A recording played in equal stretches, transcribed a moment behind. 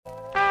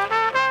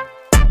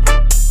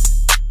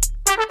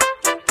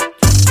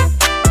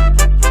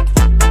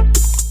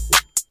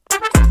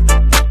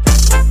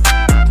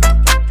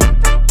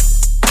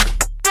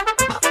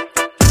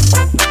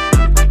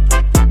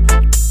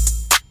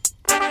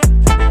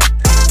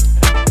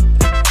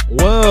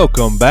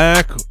Welcome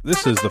back.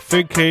 This is the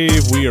Fig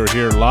Cave. We are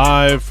here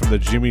live from the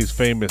Jimmy's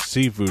Famous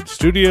Seafood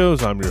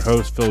Studios. I'm your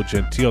host, Phil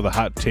Gentile, the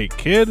Hot Take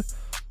Kid.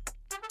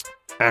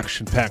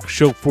 Action-packed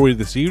show for you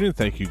this evening.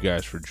 Thank you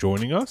guys for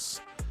joining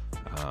us.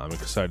 I'm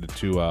excited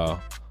to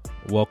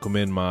welcome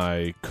in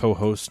my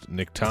co-host,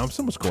 Nick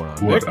Thompson. What's going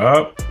on, Nick? What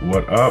up?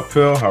 What up,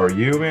 Phil? How are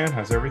you, man?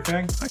 How's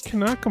everything? I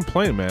cannot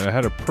complain, man. I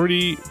had a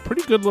pretty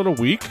good little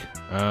week.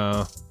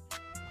 Let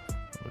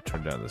me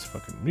turn down this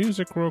fucking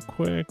music real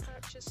quick.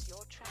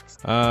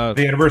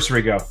 The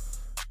anniversary go.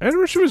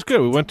 Anniversary was good.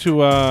 We went to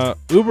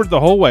Ubered the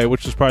whole way,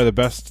 which is probably the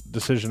best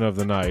decision of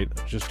the night.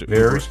 Just to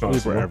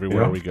Uber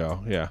everywhere we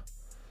go. Yeah.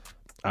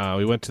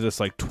 We went to this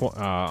on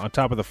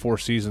top of the Four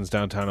Seasons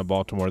downtown in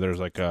Baltimore. There's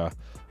like a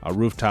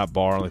rooftop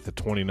bar on like the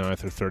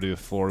 29th or 30th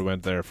floor. We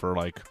went there for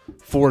like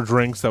 4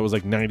 drinks. That was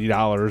like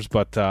 $90,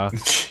 but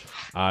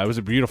it was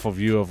a beautiful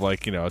view of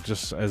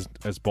just as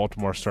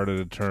Baltimore started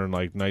to turn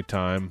like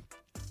nighttime.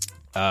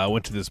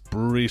 Went to this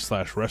brewery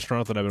 /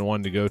 restaurant that I've been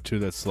wanting to go to.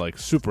 That's like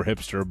super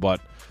hipster,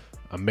 but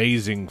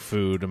amazing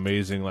food,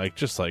 amazing Nice,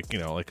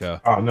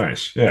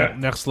 yeah,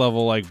 next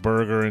level like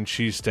burger and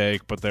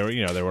cheesesteak. But they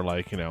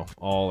were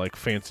all like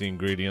fancy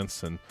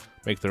ingredients and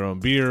make their own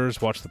beers.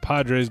 Watch the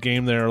Padres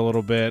game there a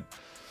little bit.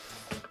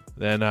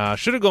 Then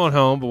should have gone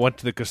home, but went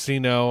to the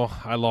casino.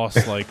 I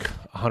lost like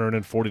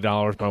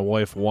 $140. My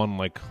wife won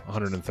like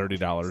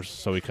 $130,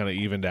 so we kind of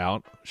evened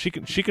out. She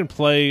can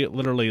play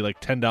literally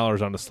like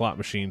 $10 on the slot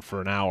machine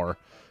for an hour,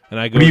 and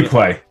I go. What do you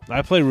play?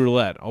 I play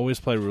roulette. Always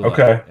play roulette.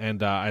 Okay.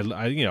 And I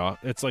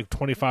it's like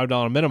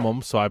 $25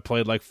 minimum, so I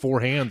played like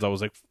 4 hands. I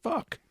was like,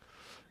 fuck.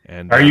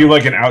 And are you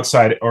like an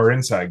outside or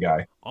inside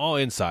guy? All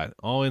inside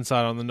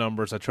on the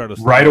numbers. I try to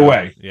right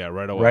away. Yeah,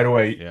 right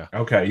away. Yeah.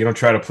 Okay. You don't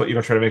try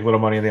to make a little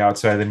money on the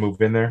outside, then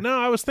move in there. No,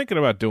 I was thinking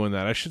about doing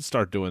that. I should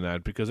start doing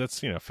that because it's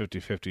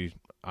 50-50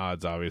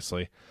 odds,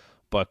 obviously.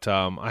 But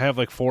I have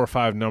like 4 or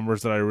 5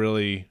 numbers that I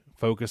really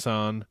focus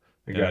on,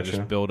 and I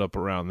just build up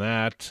around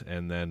that.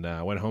 And then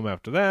I went home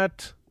after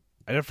that.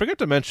 I forgot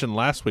to mention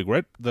last week,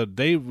 right the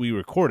day we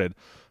recorded,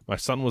 my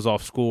son was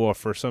off school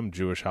for some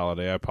Jewish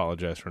holiday. I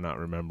apologize for not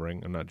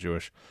remembering. I'm not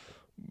Jewish.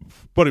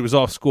 But he was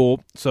off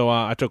school, so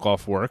I took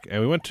off work,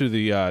 and we went to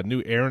the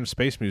new Air and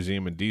Space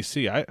Museum in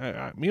D.C.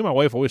 Me and my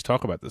wife always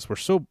talk about this. We're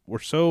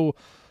so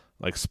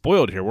like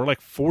spoiled here. We're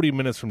like 40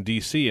 minutes from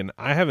D.C., and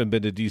I haven't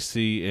been to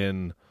D.C.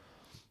 in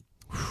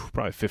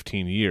probably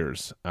 15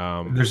 years.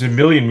 There's a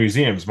million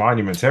museums,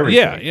 monuments,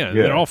 everything. Yeah.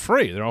 They're all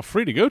free. They're all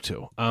free to go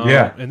to.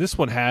 And this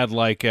one had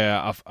like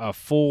a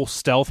full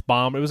stealth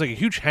bomb. It was like a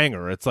huge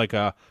hangar. It's like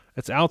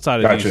it's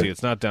outside of D.C.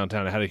 It's not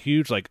downtown. It had a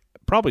huge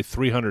probably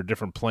 300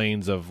 different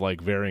planes of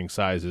like varying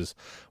sizes,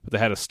 but they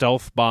had a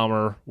stealth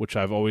bomber, which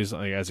I've always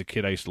as a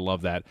kid I used to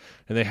love that,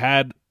 and they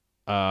had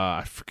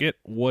I forget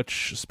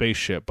which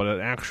spaceship, but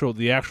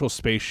the actual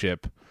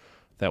spaceship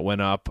that went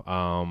up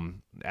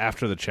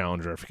after the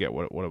Challenger. I forget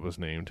what it was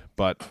named,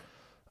 but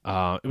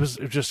it was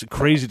just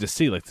crazy to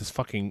see like this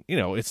fucking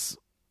it's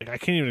like I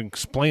can't even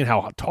explain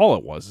how tall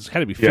it was. It's had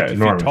to be 50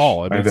 feet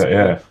tall. I mean,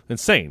 it's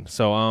insane.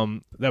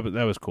 So that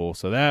was cool.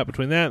 So that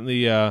between that and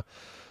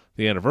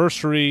the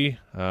anniversary,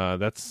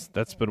 that's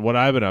been what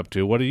I've been up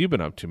to. What have you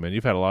been up to, man?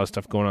 You've had a lot of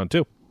stuff going on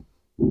too.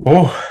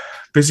 Oh,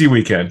 busy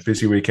weekend.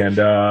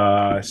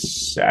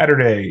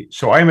 Saturday.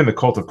 So I'm in the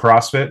cult of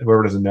CrossFit,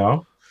 whoever doesn't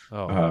know.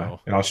 And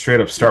I'll straight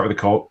up start with the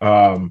cult.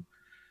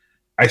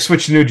 I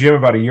switched to a new gym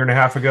about 1.5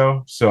 years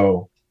ago.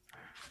 So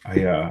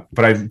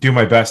but I do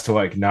my best to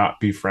like not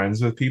be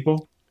friends with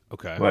people.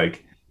 Okay.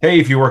 Like, hey,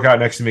 if you work out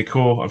next to me,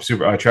 cool. I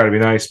try to be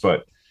nice,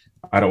 but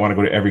I don't want to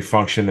go to every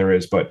function there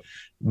is. But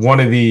one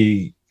of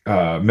the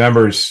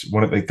members,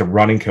 the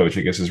running coach,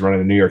 I guess, is running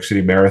the New York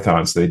City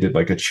Marathon. So they did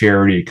like a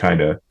charity kind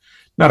of,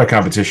 not a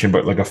competition,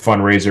 but like a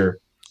fundraiser.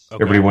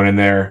 Okay. Everybody went in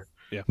there,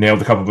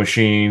 nailed a couple of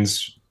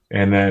machines,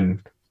 and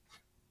then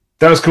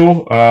that was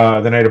cool.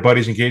 Then I had a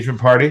buddy's engagement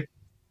party.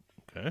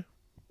 Okay.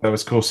 That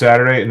was cool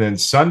Saturday. And then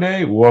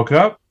Sunday, woke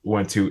up,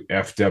 went to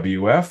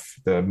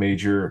FWF, the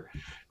major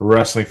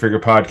wrestling figure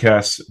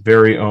podcast's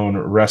very own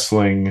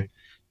wrestling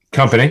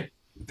company.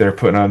 They're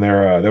putting on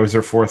that was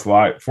their fourth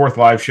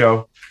live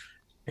show,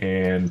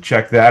 and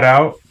check that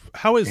out.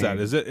 How is that?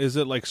 Is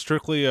it like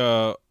strictly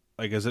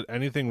is it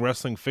anything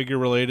wrestling figure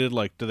related?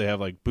 Like, do they have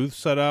like booths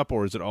set up,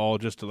 or is it all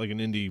just like an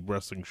indie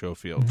wrestling show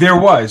feel? There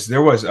was.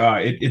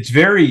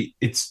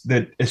 It's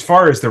that as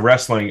far as the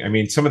wrestling, I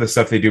mean, some of the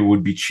stuff they do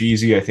would be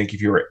cheesy, I think,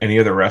 if you were at any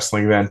other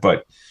wrestling event,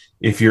 but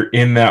if you're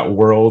in that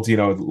world,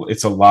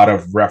 it's a lot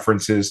of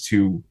references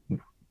to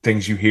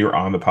things you hear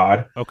on the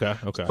pod. Okay.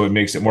 So it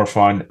makes it more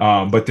fun.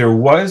 But there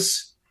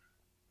was,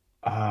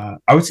 I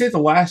would say the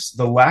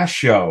last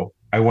show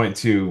I went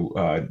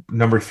to,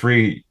 number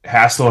 3,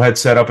 Hassel had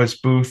set up its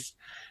booth,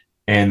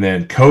 and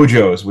then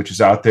Kojo's, which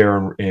is out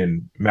there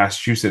in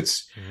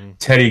Massachusetts. Mm-hmm.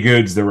 Teddy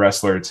Goods, the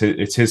wrestler,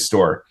 it's his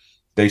store.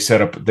 They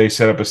set up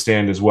a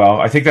stand as well.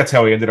 I think that's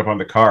how he ended up on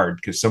the card,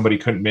 because somebody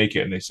couldn't make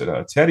it, and they said,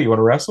 "Teddy, you want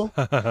to wrestle?"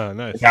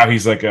 Nice. Now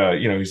he's like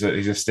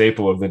he's a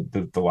staple of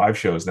the live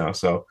shows now.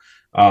 So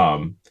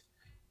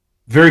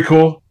very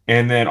cool.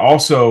 And then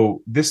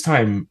also this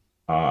time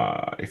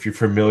if you're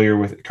familiar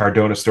with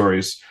Cardona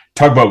stories,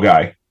 tugboat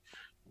guy,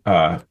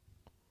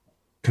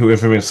 who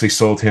infamously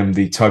sold him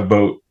the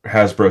tugboat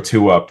Hasbro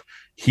 2-Up.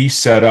 He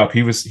set up.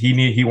 He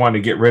wanted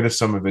to get rid of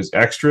some of his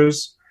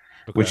extras,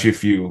 which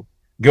if you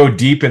go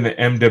deep in the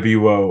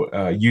MWO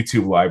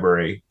YouTube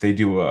library, they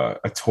do a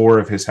tour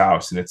of his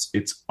house, and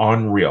it's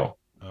unreal.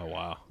 Oh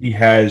wow! He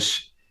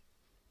has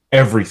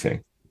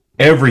everything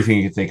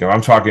you can think of.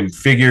 I'm talking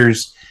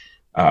figures,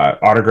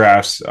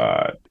 autographs,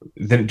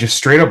 then just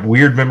straight up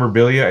weird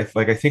memorabilia.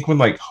 I think when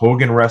like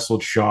Hogan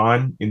wrestled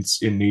Shawn in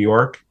New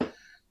York,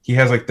 he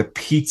has like the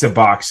pizza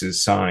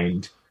boxes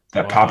signed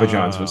that Papa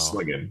John's was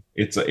slinging.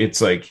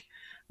 It's like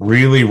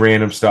really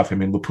random stuff. I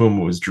mean,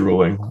 LaPuma was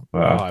drooling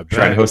trying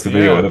to host the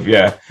video with him.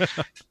 Yeah.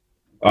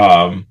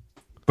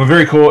 But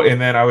very cool. And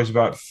then I was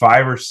about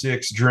 5 or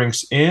 6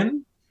 drinks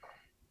in,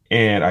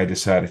 and I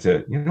decided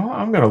to,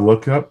 I'm going to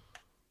look up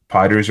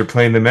Padres are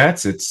playing the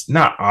Mets. It's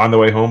not on the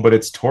way home, but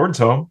it's towards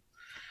home.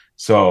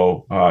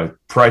 So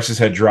prices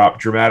had dropped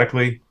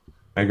dramatically.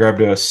 I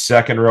grabbed a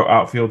second row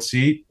outfield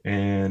seat,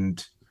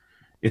 and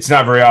it's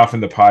not very often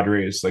the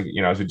Padres,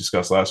 as we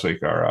discussed last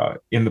week, are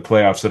in the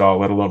playoffs at all,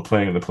 let alone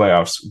playing in the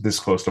playoffs this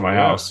close to my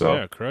house. So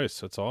yeah, Christ,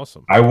 that's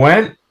awesome. I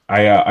went.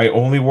 I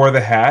only wore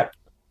the hat,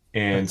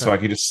 and so I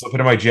could just slip it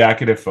in my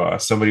jacket if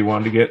somebody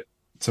wanted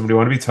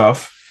to be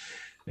tough,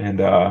 and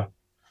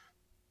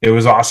it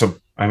was awesome.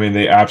 I mean,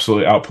 they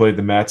absolutely outplayed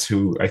the Mets,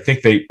 who I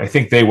think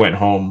they went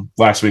home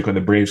last week when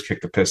the Braves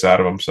kicked the piss out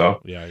of them. So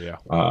yeah.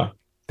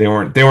 They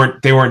weren't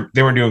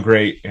doing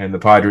great, and the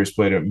Padres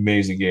played an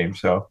amazing game.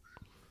 So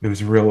it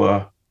was a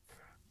real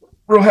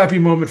happy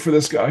moment for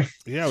this guy.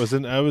 Yeah,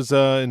 I was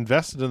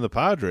invested in the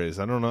Padres.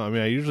 I don't know. I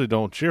mean, I usually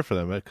don't cheer for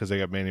them because they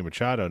got Manny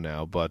Machado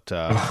now. But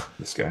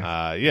this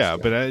guy,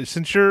 But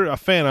since you're a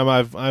fan,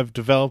 I've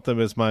developed them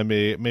as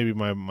maybe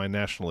my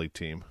National League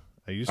team.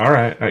 I used to, all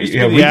right, we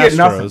get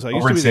nothing. I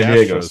used to be the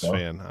Astros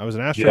fan. I was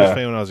an Astros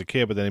fan when I was a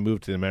kid, but then they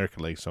moved to the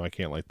American League, so I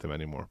can't like them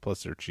anymore.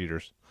 Plus, they're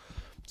cheaters.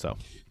 So,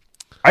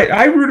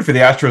 I rooted for the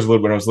Astros a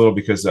little when I was little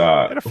because they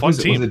had a fun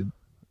team.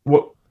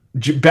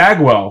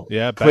 Bagwell,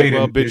 played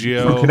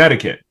Biggio from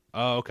Connecticut.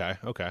 Oh,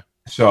 okay.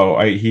 So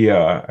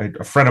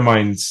a friend of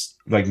mine's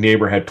like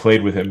neighbor had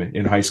played with him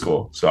in high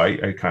school. So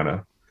I kind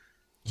of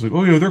was like,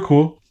 oh yeah, they're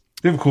cool.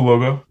 They have a cool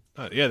logo.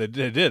 Yeah, they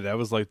did. That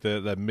was like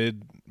that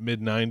mid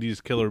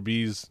 '90s Killer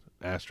Bees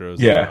Astros.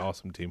 Yeah,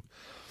 awesome team.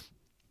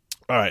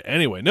 All right.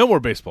 Anyway, no more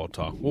baseball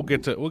talk. We'll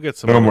get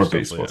some. No more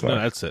baseball talk. No,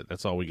 that's it.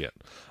 That's all we get.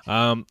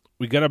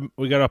 We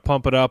gotta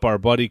pump it up. Our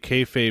buddy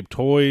Kayfabe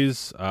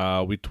Toys.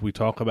 We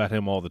talk about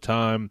him all the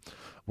time.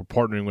 We're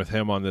partnering with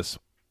him on this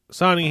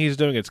signing he's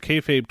doing. It's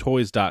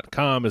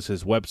kayfabetoys.com is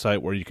his website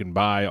where you can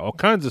buy all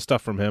kinds of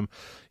stuff from him.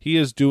 He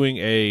is doing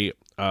a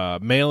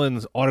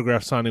mail-in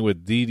autograph signing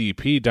with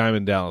DDP,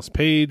 Diamond Dallas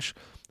Page.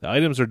 The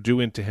items are due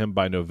into him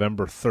by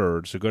November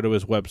 3rd, so go to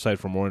his website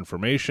for more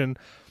information.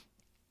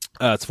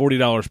 It's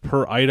 $40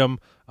 per item.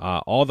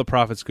 All the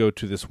profits go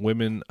to this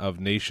Women of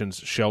Nations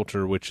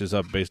shelter, which is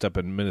based up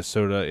in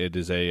Minnesota. It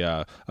is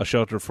a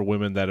shelter for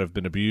women that have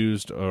been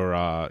abused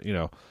or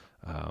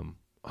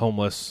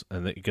homeless,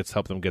 and it gets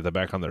help them get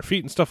back on their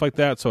feet and stuff like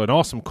that. So an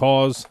awesome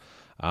cause.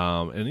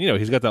 And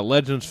he's got that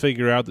Legends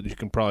figure out that you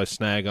can probably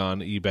snag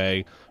on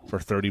eBay for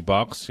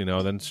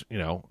 $30. Then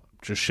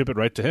just ship it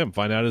right to him.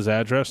 Find out his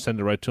address, send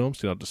it right to him,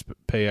 so you don't have to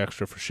pay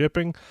extra for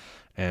shipping.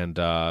 And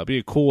be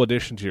a cool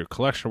addition to your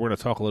collection. We're going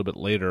to talk a little bit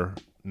later,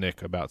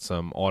 Nick, about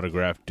some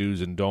autograph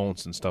do's and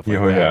don'ts and stuff like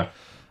that.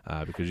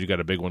 Yeah. Because you got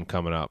a big one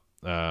coming up.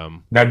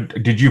 Now,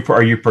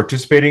 are you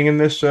participating in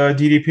this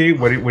DDP?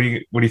 What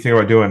do you think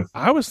about doing?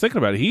 I was thinking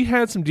about it. He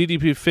had some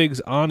DDP figs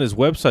on his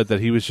website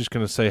that he was just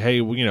going to say, hey,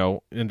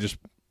 and just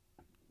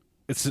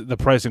the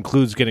price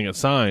includes getting it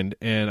signed,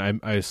 and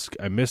I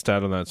missed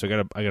out on that, so I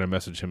got to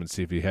message him and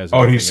see if he has.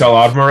 Oh, did he sell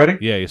out of them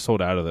already? Yeah, he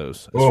sold out of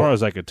those, as far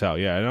as I could tell.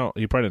 Yeah, I know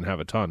he probably didn't have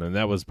a ton, and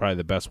that was probably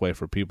the best way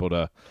for people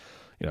to,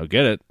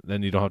 get it.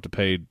 Then you don't have to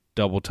pay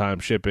double time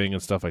shipping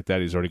and stuff like that.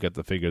 He's already got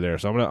the figure there,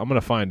 so I'm gonna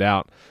find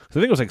out. Because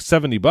I think it was like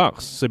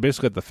 $70. So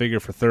basically, got the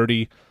figure for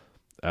 $30,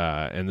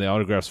 and the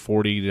autograph's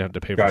 $40. You didn't have to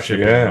pay for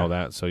shipping and all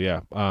that. So yeah,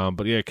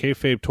 but yeah,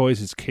 Kayfabe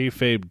Toys is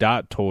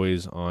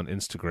kayfabe.toys on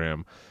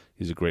Instagram.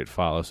 He's a great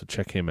follow, so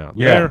check him out.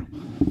 Yeah.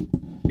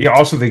 Yeah.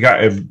 Also, they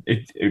got even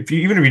if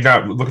you're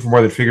not looking for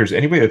more than figures,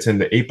 anybody that's in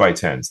the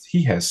 8x10s,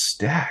 he has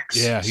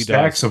stacks. Yeah, he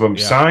stacks does. of them,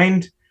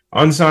 signed,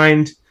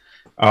 unsigned.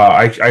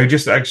 I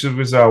just actually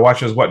was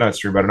watching his Whatnot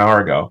stream about an hour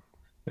ago,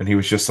 and he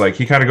was just like,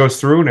 he kind of goes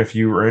through, and if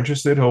you are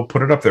interested, he'll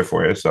put it up there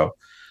for you. So,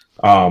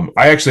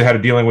 I actually had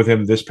a dealing with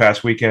him this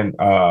past weekend.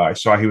 I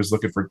saw he was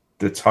looking for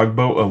the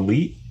Tugboat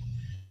Elite,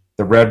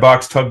 the Red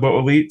Box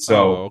Tugboat Elite.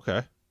 So,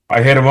 okay,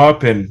 I hit him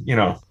up, and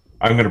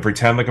I'm going to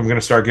pretend like I'm going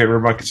to start getting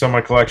rid of some of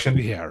my collection.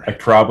 Yeah, right. I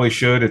probably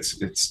should.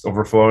 It's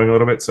overflowing a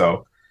little bit.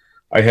 So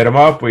I hit him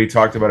up. We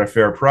talked about a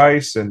fair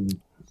price, and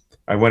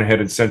I went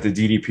ahead and sent the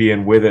DDP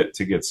in with it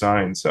to get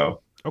signed.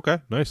 So okay,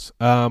 nice.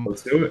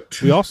 Let's do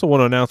it. We also want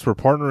to announce we're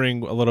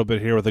partnering a little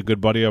bit here with a good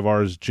buddy of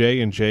ours,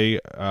 J&J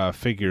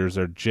Figures.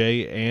 They're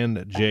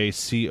J&J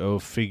Co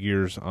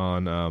Figures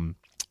on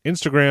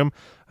Instagram.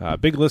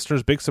 Big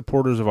listeners, big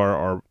supporters of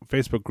our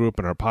Facebook group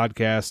and our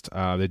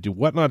podcast. They do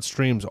Whatnot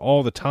streams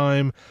all the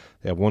time.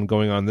 They have one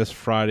going on this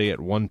Friday at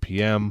 1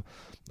 p.m.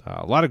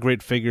 A lot of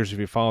great figures if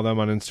you follow them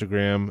on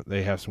Instagram.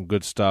 They have some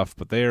good stuff,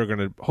 but they are going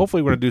to,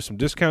 hopefully we're going to do some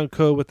discount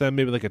code with them,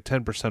 maybe like a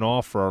 10%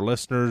 off for our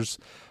listeners.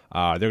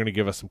 They're going to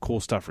give us some cool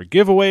stuff for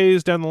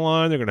giveaways down the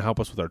line. They're going to help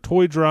us with our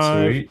toy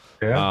drive, Sweet.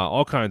 Yeah.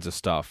 All kinds of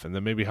stuff. And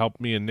then maybe help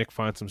me and Nick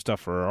find some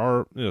stuff for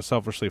our,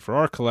 selfishly for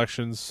our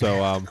collections.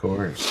 So, of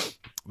course.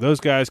 Those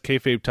guys,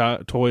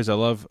 Kayfabe Toys, I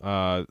love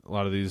a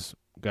lot of these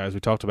guys. We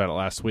talked about it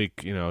last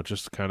week,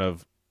 just kind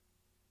of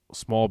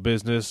small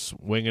business,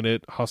 winging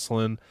it,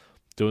 hustling,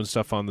 doing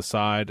stuff on the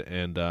side,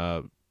 and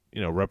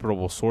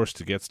reputable source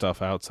to get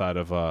stuff outside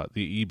of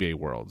the eBay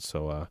world.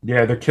 So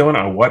yeah, they're killing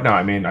it on Whatnot.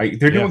 I mean,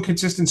 they're doing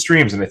consistent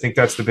streams, and I think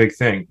that's the big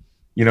thing.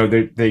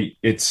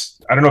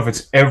 It's I don't know if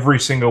it's every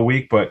single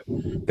week, but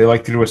they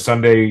like to do a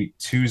Sunday,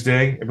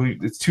 Tuesday. I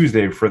believe it's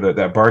Tuesday for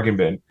that bargain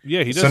bin.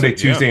 Yeah, he does Sunday,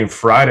 Tuesday, and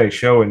Friday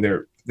show, and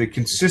they're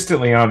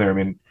consistently on there. I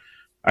mean,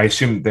 I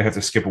assume they have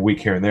to skip a week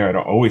here and there. I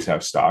don't always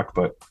have stock,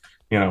 but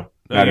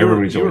not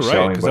everybody's always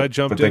selling,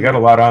 but they got a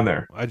lot on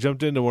there. I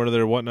jumped into one of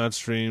their Whatnot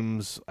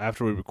streams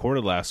after we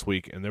recorded last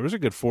week, and there was a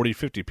good 40,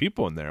 50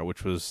 people in there,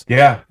 which was,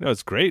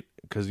 it's great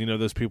because,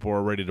 those people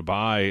are ready to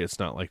buy. It's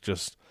not like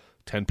just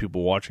 10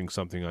 people watching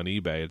something on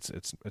eBay.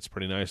 It's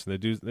pretty nice,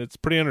 and it's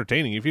pretty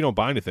entertaining. If you don't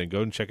buy anything,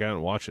 go and check it out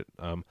and watch it.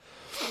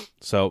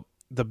 So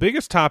the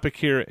biggest topic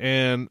here,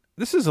 and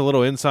this is a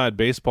little inside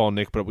baseball,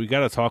 Nick, but we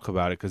got to talk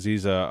about it because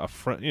he's a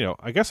friend.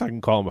 I guess I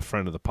can call him a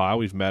friend of the pod.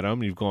 We've met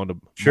him. You've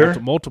gone to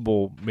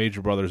multiple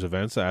Major Brothers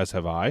events, as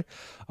have I.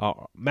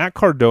 Matt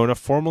Cardona,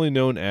 formerly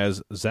known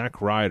as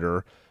Zack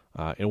Ryder.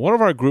 In one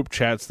of our group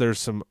chats,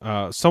 there's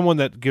someone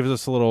that gives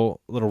us a little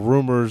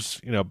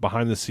rumors,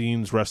 behind the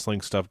scenes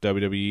wrestling stuff,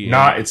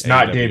 WWE. It's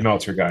not Dave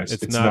Meltzer, guys.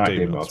 It's not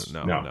Dave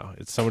Meltzer. No.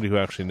 It's somebody who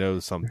actually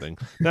knows something.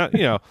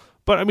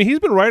 But I mean, he's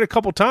been right a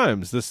couple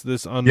times.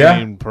 This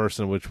unnamed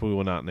person, which we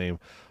will not name,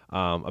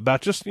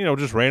 about just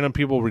random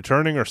people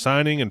returning or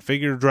signing and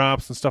figure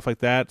drops and stuff like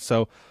that.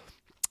 So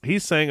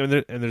he's saying,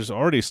 and there's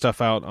already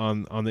stuff out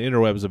on the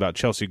interwebs about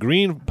Chelsea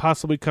Green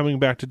possibly coming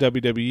back to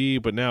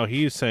WWE, but now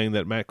he's saying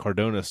that Matt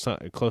Cardona is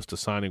close to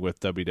signing with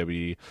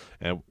WWE,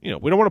 and we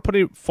don't want to put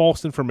any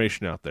false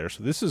information out there.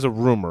 So this is a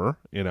rumor,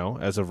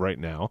 as of right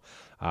now.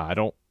 I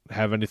don't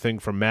have anything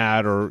from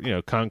Matt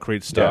or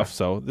concrete stuff.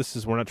 Yeah.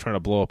 So we're not trying to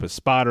blow up his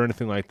spot or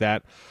anything like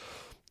that.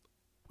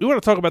 We want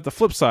to talk about the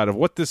flip side of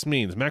what this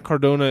means. Matt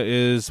Cardona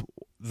is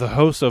the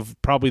host of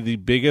probably the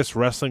biggest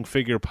wrestling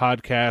figure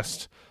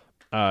podcast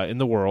in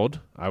the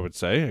world, I would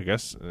say, I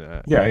guess, in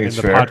the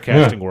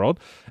podcasting world.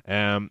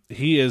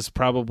 He is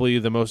probably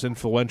the most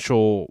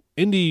influential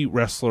indie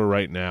wrestler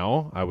right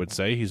now, I would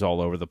say. He's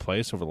all over the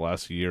place over the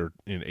last year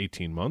in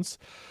 18 months.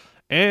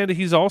 And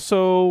he's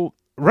also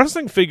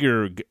wrestling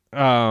figure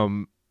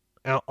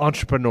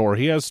entrepreneur.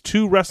 He has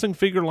 2 wrestling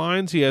figure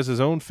lines. He has his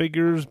own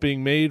figures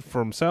being made for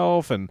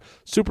himself and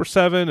Super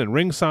 7 and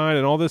Ringside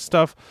and all this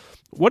stuff.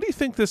 What do you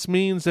think this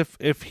means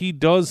if he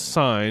does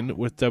sign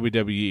with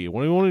WWE?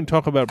 When we won't even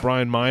talk about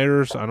Brian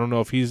Myers, I don't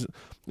know if he's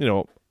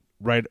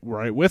right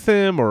with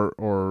him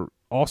or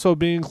also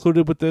being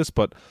included with this,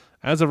 but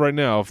as of right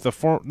now, if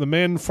the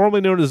man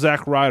formerly known as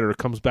Zack Ryder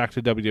comes back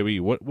to WWE,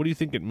 what do you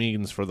think it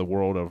means for the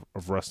world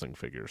of wrestling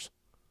figures?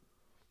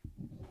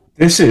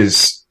 This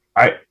is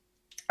I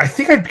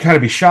think I'd kind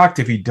of be shocked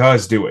if he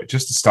does do it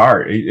just to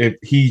start.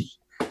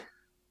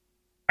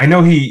 I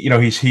know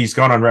he's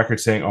gone on record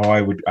saying, "Oh,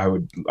 I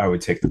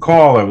would take the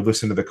call. I would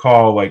listen to the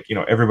call." Like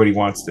everybody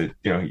wants to.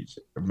 He's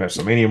a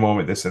WrestleMania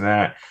moment, this and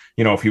that.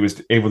 If he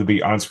was able to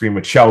be on screen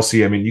with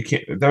Chelsea, I mean, you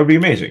can't. That would be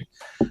amazing.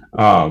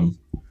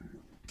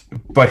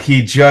 But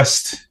he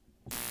just,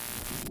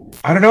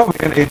 I don't know,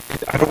 man.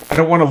 I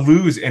don't want to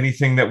lose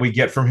anything that we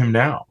get from him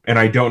now, and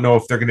I don't know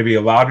if they're going to be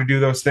allowed to do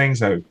those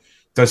things.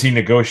 Does he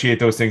negotiate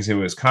those things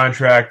into his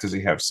contract? Does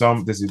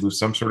he lose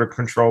some sort of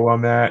control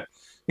on that?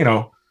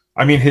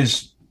 I mean,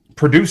 his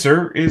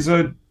producer is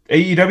a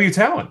AEW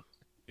talent.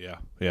 Yeah.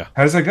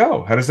 How does that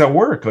go? How does that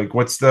work? Like,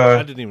 what's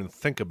I didn't even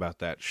think about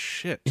that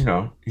shit.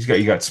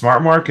 You got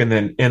Smart Mark, and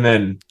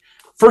then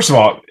first of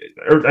all,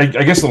 I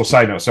guess a little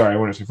side note. Sorry, I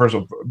want to say first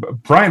of all,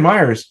 Brian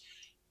Myers,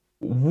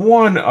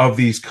 one of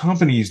these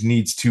companies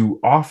needs to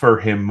offer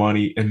him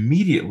money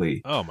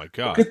immediately. Oh my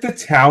god! Look at the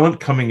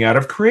talent coming out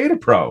of Creative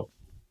Pro.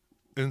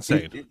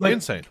 Insane.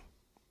 Insane.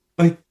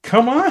 Like,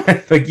 come on!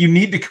 Like, you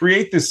need to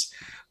create this.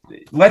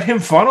 Let him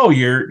funnel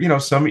your,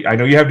 I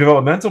know you have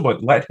developmental,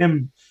 but let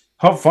him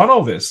help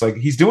funnel this. Like,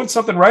 he's doing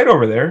something right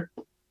over there.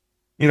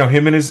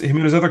 Him and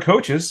his other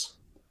coaches.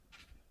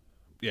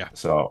 Yeah.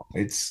 So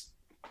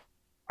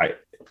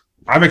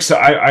I'm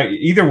excited.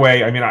 Either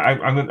way, I mean,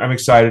 I'm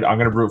excited. I'm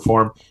going to root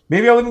for him.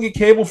 Maybe I'll even get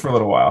cable for a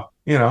little while.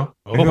 Oh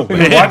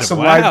man! Watch some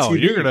live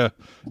TV. You're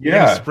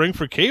gonna spring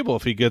for cable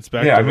if he gets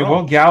back. Yeah, I mean,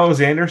 well,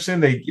 Gallows,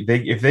 Anderson.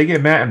 If they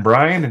get Matt and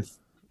Brian, and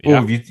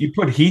you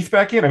put Heath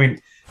back in. I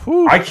mean.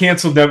 Whew. I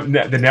canceled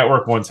the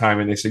network one time,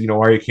 and they said,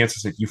 "Why are you canceling?"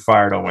 I said, "You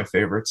fired all my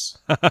favorites."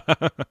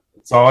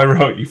 That's all I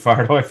wrote. You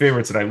fired all my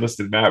favorites, and I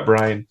listed Matt,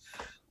 Bryan.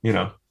 You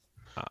know,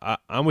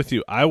 I'm with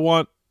you. I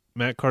want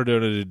Matt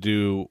Cardona to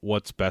do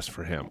what's best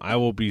for him. I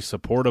will be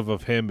supportive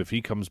of him if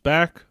he comes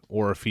back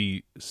or if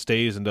he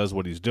stays and does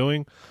what he's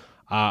doing.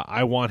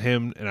 I want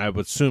him, and I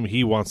would assume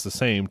he wants the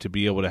same, to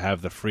be able to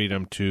have the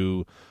freedom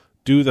to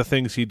do the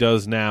things he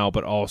does now,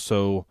 but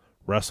also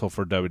wrestle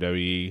for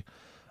WWE.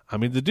 I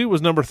mean, the dude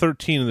was number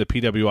 13 in the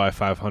PWI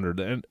 500,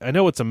 and I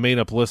know it's a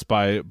made-up list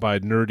by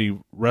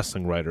nerdy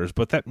wrestling writers,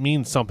 but that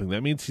means something.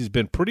 That means he's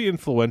been pretty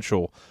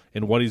influential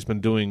in what he's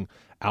been doing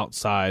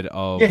outside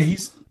of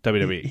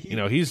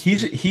WWE.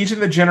 He's in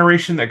the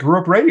generation that grew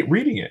up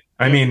reading it.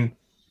 I mean,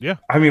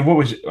 what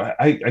was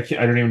I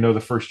don't even know the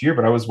first year,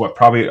 but I was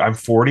I'm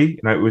 40,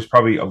 and I was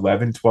probably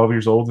 11, 12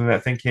 years old when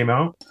that thing came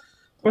out.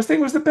 This thing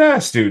was the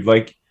best, dude.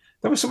 Like,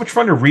 that was so much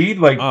fun to read.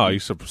 Like, I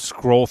used to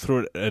scroll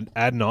through it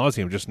ad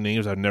nauseum, just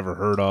names I've never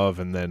heard of,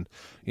 and then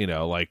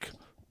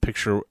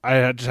picture.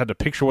 I just had to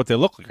picture what they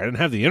look like. I didn't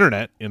have the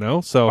internet,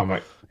 so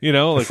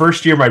the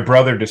first year my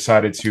brother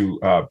decided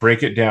to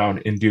break it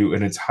down and do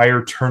an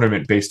entire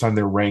tournament based on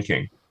their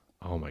ranking.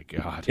 Oh my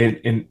god!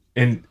 And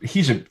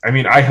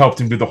I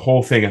helped him do the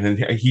whole thing, and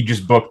then he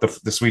just booked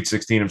the Sweet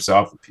 16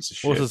 himself. A piece of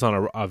shit. Was this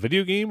on a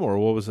video game, or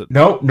what was it?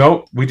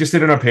 No, we just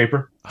did it on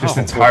paper. Just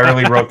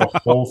entirely wrote the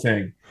whole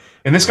thing.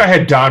 And this guy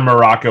had Don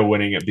Morocco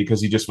winning it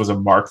because he just was a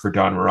mark for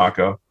Don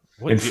Morocco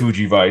in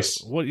Fuji Vice.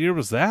 What year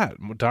was that?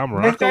 Don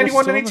Morocco?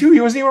 91, 92.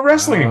 He wasn't even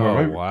wrestling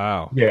anymore.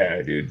 Wow.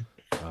 Yeah, dude.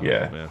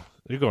 Yeah, man.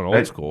 You're going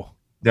old school.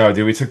 No,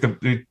 dude. We took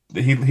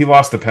he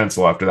lost the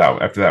pencil after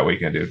that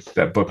weekend, dude.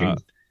 That booking.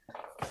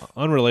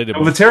 Unrelated.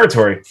 The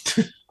territory.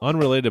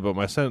 Unrelated, but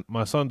my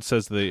son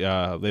says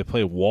they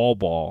play wall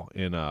ball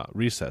in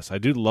recess. I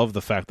do love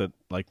the fact that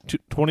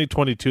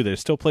 2022 they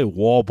still play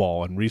wall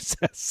ball in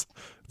recess.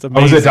 It's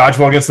amazing. Oh, is it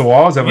dodgeball against the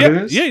wall? Is that what it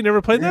is? Yeah, you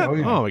never played that? Oh,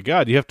 yeah. Oh my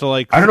god, you have to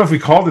I don't know if we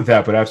called it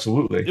that, but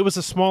absolutely. It was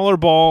a smaller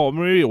ball.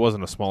 Maybe it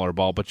wasn't a smaller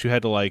ball, but you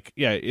had to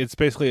it's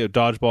basically a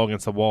dodgeball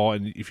against the wall,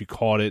 and if you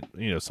caught it,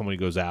 somebody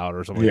goes out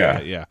or something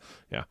like that.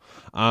 Yeah.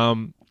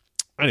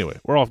 Anyway,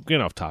 we're all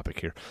getting off topic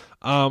here.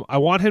 I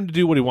want him to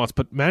do what he wants,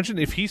 but imagine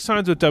if he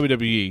signs with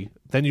WWE,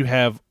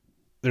 then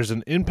there's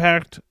an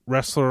Impact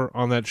wrestler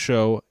on that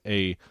show,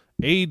 a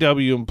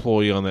AEW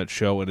employee on that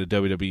show, and a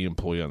WWE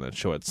employee on that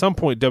show. At some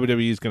point,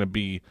 WWE is going to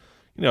be,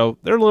 they're a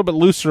little bit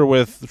looser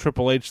with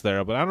Triple H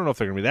there, but I don't know if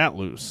they're going to be that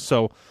loose.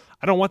 So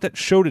I don't want that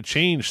show to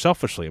change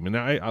selfishly. I mean,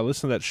 I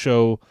listen to that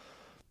show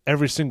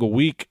every single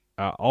week,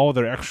 all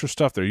their extra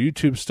stuff, their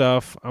YouTube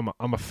stuff.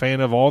 I'm a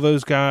fan of all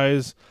those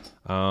guys.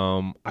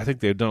 I think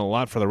they've done a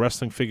lot for the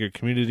wrestling figure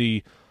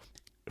community,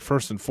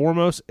 first and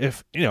foremost.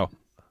 If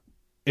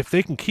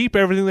they can keep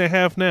everything they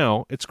have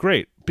now, it's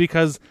great,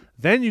 because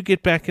then you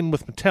get back in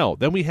with Mattel.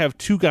 Then we have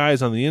two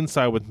guys on the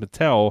inside with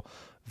Mattel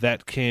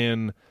that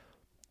can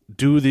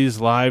do these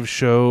live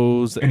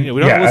shows. And,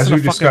 we don't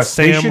listen to fucking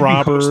Sam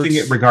Roberts. They should be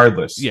hosting it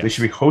regardless. Yes. They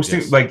should be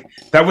hosting they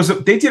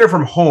did it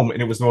from home,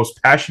 and it was the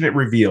most passionate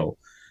reveal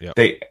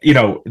they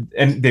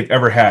and they've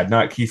ever had.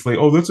 Not Keith Lee.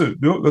 Oh, that's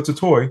a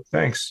toy.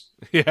 Thanks.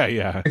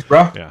 Yeah. Thanks,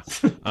 bro. Yeah.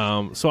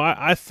 So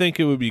I think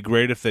it would be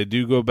great if they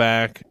do go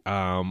back.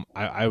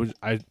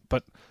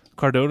 But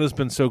Cardona's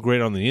been so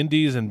great on the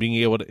indies and being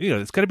able to,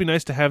 it's got to be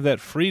nice to have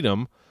that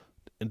freedom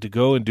and to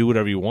go and do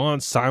whatever you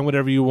want, sign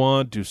whatever you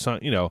want,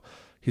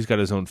 he's got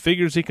his own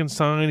figures he can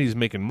sign. He's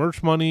making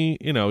merch money.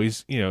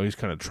 He's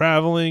kind of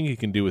traveling. He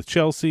can do with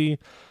Chelsea.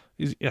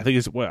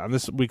 On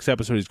this week's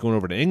episode, he's going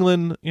over to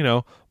England,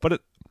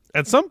 but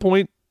at some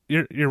point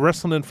you're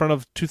wrestling in front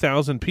of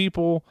 2,000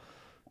 people,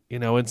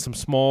 in some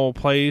small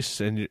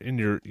place, and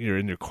you're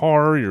in your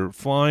car, you're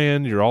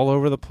flying, you're all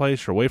over the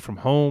place, you're away from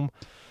home.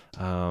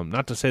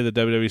 Not to say the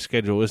WWE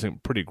schedule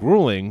isn't pretty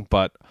grueling,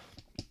 but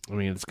I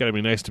mean, it's got to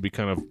be nice to be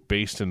kind of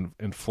based in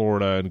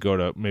Florida and go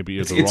to maybe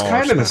Raw or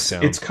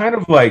SmackDown. It's kind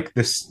of like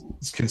this.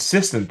 It's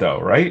consistent, though,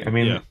 right? I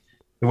mean,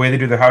 the way they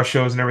do the house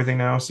shows and everything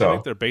now. So I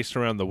think they're based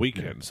around the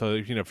weekend. So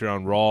if you're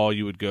on Raw,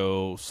 you would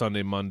go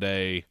Sunday,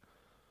 Monday,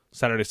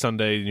 Saturday,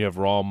 Sunday, and you have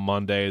Raw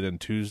Monday, then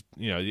Tuesday.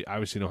 You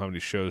obviously don't have any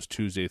shows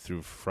Tuesday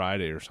through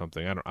Friday or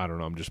something. I don't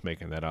know. I'm just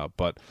making that up.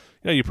 But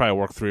you probably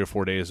work 3 or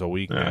 4 days a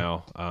week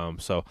now.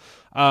 So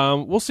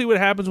we'll see what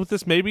happens with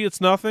this. Maybe it's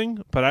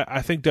nothing, but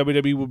I think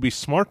WWE would be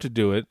smart to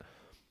do it.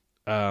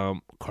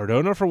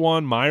 Cardona for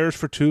one, Myers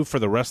for two, for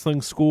the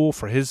wrestling school,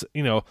 for his.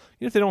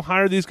 If they don't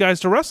hire these guys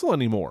to wrestle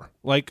anymore,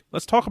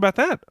 let's talk about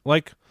that.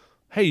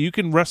 Hey, you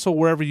can wrestle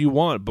wherever you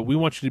want, but we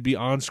want you to be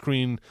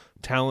on-screen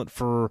talent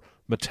for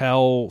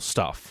Mattel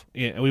stuff.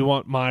 And we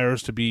want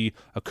Myers to be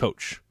a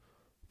coach.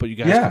 But you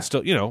guys can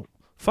still,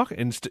 fuck it.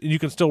 And you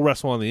can still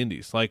wrestle on the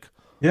indies.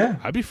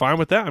 I'd be fine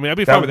with that. I mean, I'd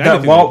be fine with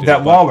anything.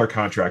 That Lawler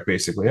contract,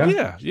 basically,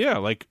 yeah.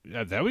 Yeah.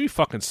 That would be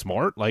fucking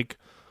smart.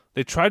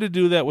 They try to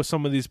do that with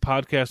some of these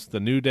podcasts, The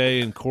New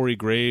Day and Corey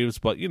Graves,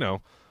 but,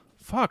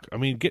 fuck. I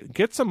mean,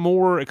 get some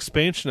more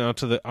expansion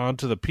onto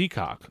the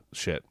Peacock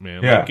shit,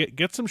 man. Yeah.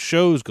 Get some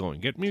shows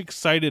going. Get me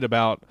excited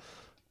about,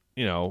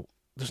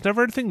 there's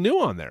never anything new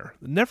on there.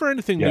 Never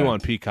anything new on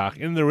Peacock.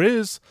 And there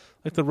is,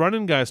 like the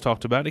running guys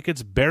talked about, it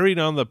gets buried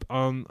on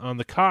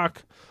the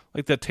cock,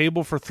 like that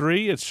Table for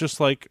Three. It's just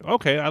like,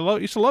 okay,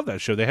 used to love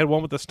that show. They had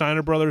one with the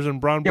Steiner brothers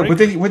and Braun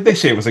Breaker. What'd they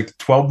say? It was like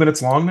 12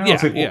 minutes long now? Yeah,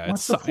 it's like,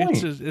 what's the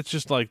point? It's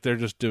just like they're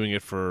just doing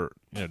it for,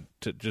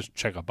 to just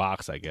check a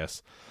box, I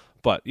guess.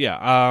 But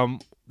yeah,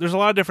 there's a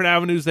lot of different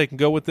avenues they can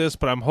go with this,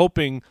 but I'm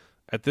hoping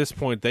at this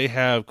point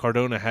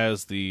Cardona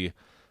has the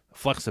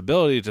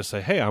flexibility to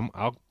say, hey,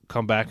 I'll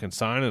come back and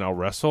sign and I'll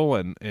wrestle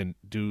and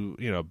do,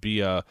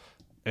 be a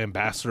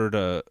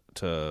ambassador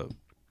to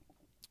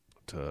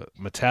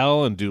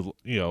Mattel and do,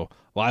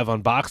 live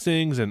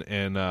unboxings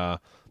and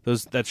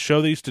that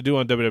show they used to do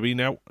on WWE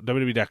now,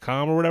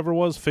 WWE.com or whatever it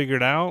was,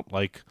 figured out,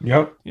 like,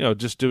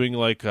 just doing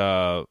like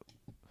live,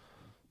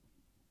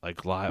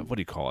 what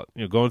do you call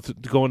it? Going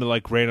to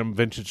like random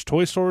vintage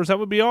toy stores. That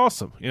would be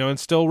awesome, and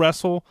still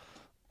wrestle.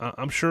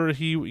 I'm sure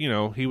he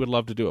would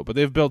love to do it, but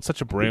they've built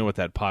such a brand with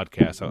that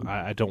podcast.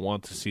 I don't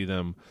want to see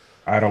them.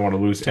 I don't want to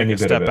lose any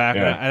bit of it. Back,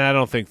 and I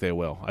don't think they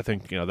will. I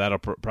think that'll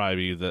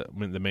probably be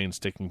the main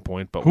sticking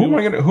point. But who am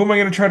I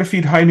going to try to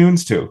feed high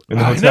noons to in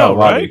the hotel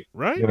lobby?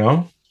 Right.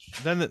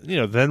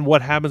 Then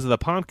what happens to the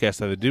podcast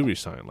that they do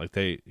resign? Like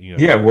they,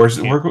 where's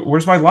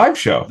my live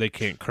show? They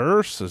can't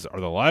curse. Are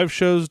the live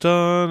shows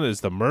done? Is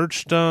the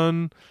merch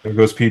done? There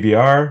goes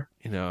PBR.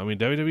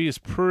 WWE is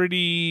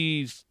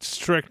pretty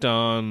strict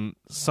on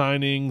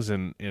signings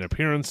and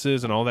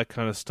appearances and all that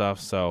kind of stuff.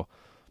 So,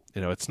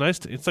 it's nice.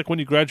 It's like when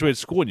you graduate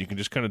school and you can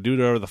just kind of do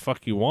whatever the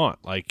fuck you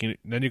want. Like,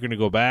 then you're going to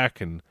go back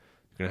and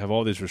you're going to have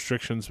all these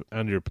restrictions back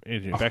in your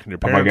parents'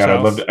 Oh my God,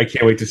 house. I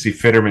can't wait to see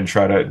Fitterman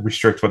try to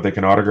restrict what they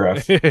can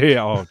autograph.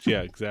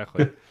 yeah,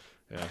 exactly.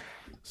 Yeah.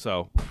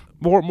 So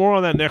more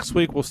on that next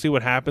week. We'll see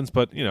what happens.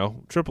 But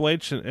Triple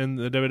H and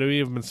the WWE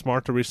have been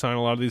smart to re-sign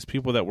a lot of these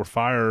people that were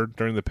fired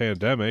during the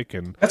pandemic,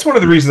 and that's one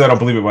of the reasons I don't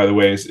believe it. By the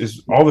way,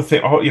 is all the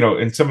thing,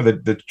 in some of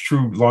the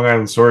true Long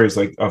Island stories,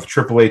 like of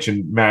Triple H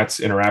and Matt's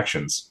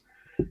interactions,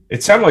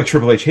 it sounded like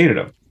Triple H hated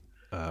him.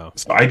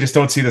 So I just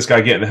don't see this guy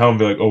get in the helm and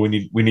be like, oh,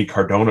 we need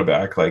Cardona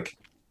back. Like,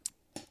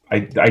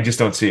 I just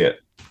don't see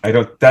it. I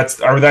don't. That's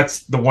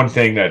the one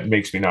thing that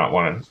makes me not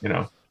want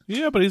to.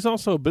 Yeah, but he's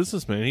also a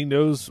businessman. He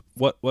knows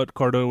what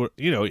Cardona.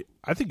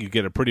 I think you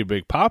get a pretty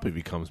big pop if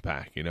he comes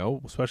back.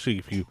 Especially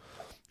if you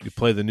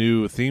play the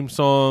new theme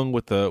song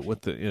with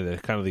the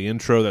kind of the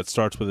intro that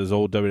starts with his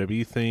old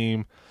WWE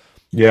theme.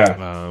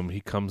 Yeah. He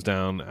comes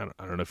down.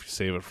 I don't know if you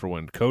save it for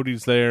when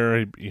Cody's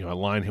there.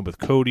 Align him with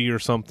Cody or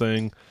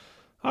something.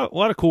 A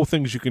lot of cool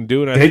things you can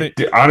do. And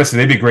honestly,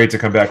 they'd be great to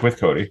come back with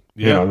Cody.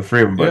 Yeah. The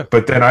three of them.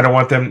 But then I don't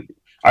want them.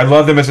 I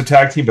love them as a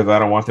tag team, but I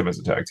don't want them as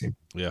a tag team.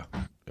 Yeah.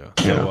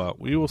 So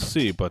we will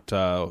see. But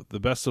the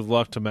best of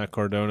luck to Matt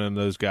Cardona and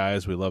those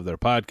guys. We love their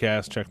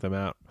podcast. Check them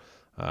out.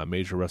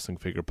 Major Wrestling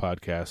Figure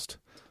Podcast.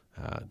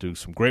 Do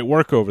some great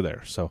work over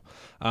there. So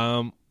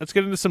let's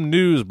get into some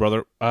news,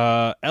 brother.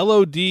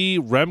 LOD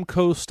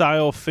Remco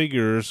style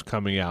figures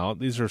coming out.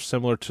 These are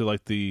similar to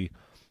like I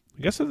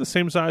guess they're the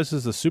same size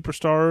as the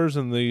Superstars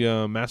and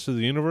the Masters of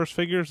the Universe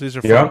figures. These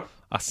are from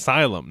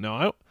Asylum. Now,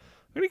 I'm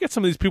going to get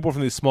some of these people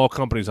from these small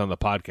companies on the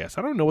podcast.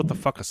 I don't know what the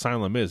fuck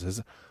Asylum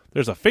is.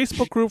 There's a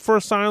Facebook group for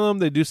Asylum.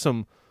 They do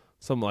some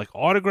like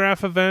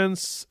autograph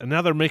events, and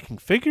now they're making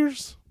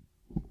figures.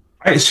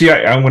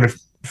 I'm going to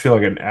feel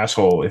like an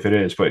asshole if it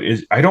is, but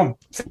I don't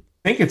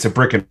think it's a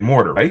brick and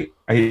mortar, right?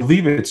 I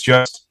believe it's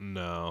just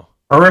no,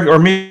 or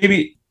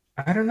maybe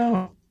I don't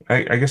know.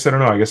 I guess I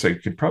don't know. I guess I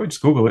could probably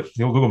just Google it,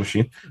 the old Google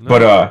machine. No.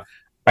 But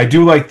I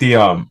do like the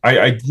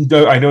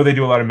I know they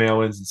do a lot of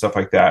mail-ins and stuff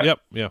like that. Yep.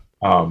 Yeah.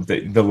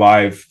 The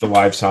live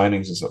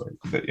signings and stuff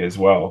as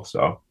well.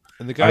 So.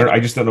 And the guy I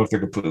just don't know if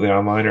they're completely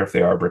online or if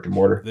they are brick and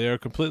mortar. They are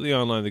completely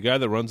online. The guy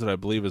that runs it, I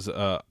believe, is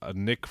a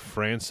Nick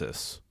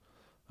Francis.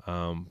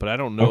 But I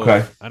don't know.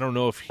 Okay. I don't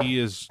know if he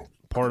is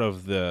part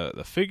of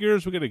the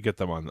figures. We're gonna get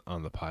them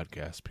on the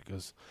podcast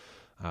because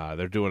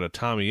they're doing a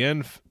Tommy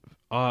Yen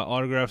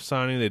autograph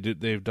signing.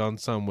 They've done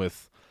some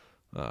with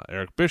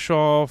Eric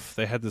Bischoff.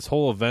 They had this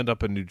whole event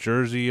up in New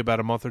Jersey about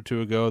a month or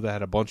two ago that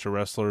had a bunch of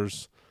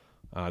wrestlers.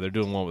 They're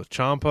doing one with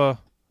Ciampa,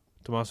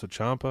 Tommaso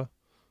Ciampa.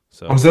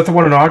 So, was that the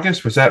one in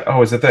August? Is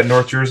that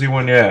North Jersey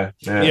one? Yeah.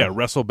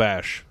 Wrestle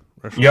Bash.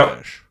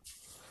 Bash.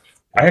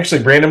 I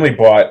actually randomly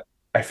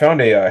I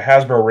found a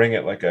Hasbro ring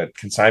at like a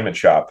consignment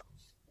shop,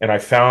 and I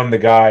found the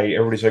guy.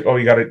 Everybody's like, "Oh,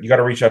 you got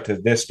to reach out to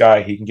this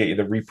guy. He can get you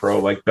the repro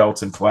like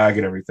belts and flag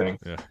and everything."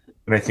 Yeah.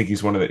 And I think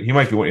he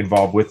might be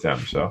involved with them.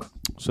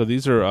 So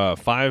these are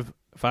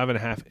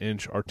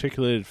 5.5-inch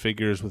articulated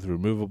figures with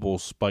removable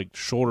spiked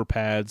shoulder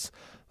pads.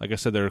 Like I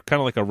said, they're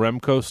kind of like a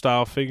Remco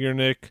style figure,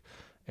 Nick.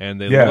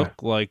 And they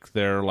look like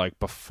they're like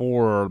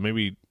before,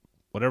 maybe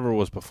whatever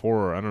was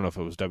before. I don't know if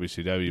it was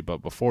WCW,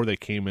 but before they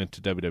came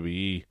into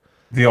WWE.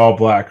 The all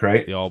black,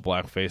 right? The all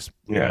black face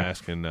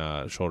mask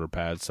and shoulder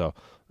pads. So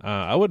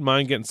I wouldn't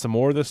mind getting some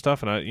more of this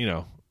stuff.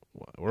 And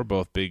we're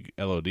both big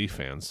LOD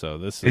fans, so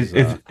this is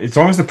as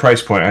long as the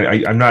price point.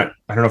 I'm not.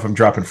 I don't know if I'm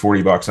dropping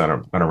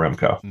 $40 on a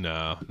Remco.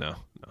 No.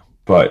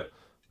 But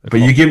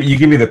you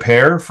give me the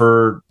pair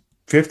for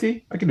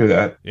 50? I can do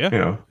that. Yeah. You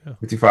know,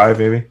 55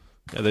 maybe.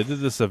 Yeah, they did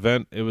this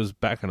event. It was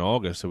back in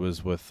August. It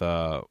was with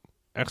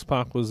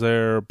X-Pac was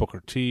there,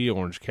 Booker T,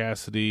 Orange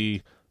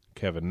Cassidy,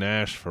 Kevin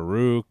Nash,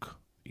 Farouk,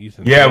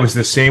 Ethan. Yeah, it was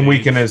the same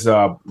weekend as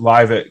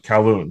live at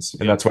Kowloon's,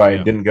 and that's why I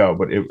didn't go.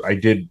 But I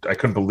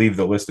couldn't believe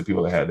the list of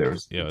people they had there.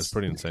 It was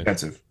pretty insane.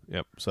 Expensive.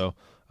 Yep. So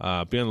be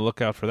on the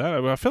lookout for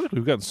that. I feel like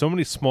we've gotten so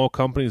many small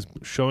companies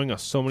showing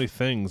us so many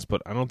things,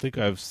 but I don't think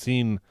I've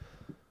seen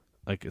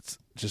like it's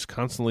just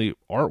constantly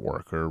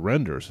artwork or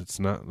renders. It's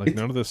not like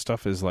none of this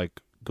stuff is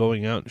like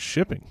going out and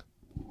shipping.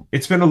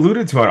 It's been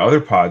alluded to on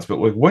other pods, but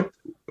like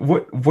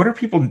what are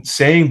people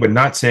saying but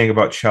not saying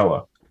about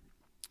Cella?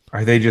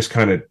 Are they just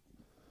kind of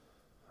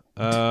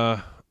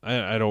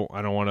I don't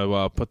want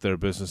to put their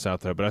business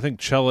out there, but I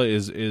think Cella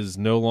is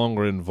no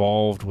longer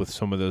involved with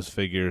some of those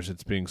figures.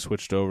 It's being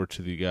switched over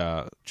to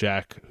the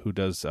Jack who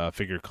does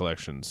figure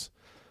collections.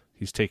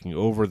 He's taking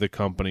over the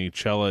company.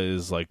 Cella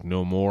is like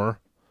no more.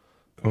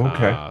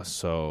 Okay.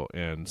 So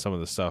and some of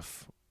the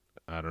stuff,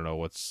 I don't know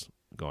what's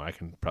going. I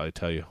can probably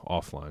tell you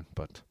offline,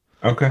 but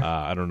okay.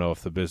 I don't know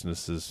if the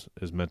business is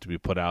meant to be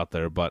put out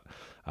there, but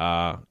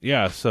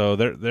yeah. So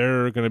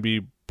they're going to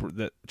be.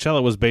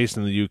 Cella was based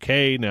in the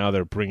UK. Now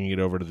they're bringing it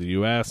over to the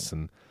US.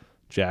 And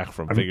Jack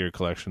from Figure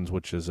Collections,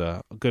 which is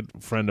a good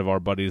friend of our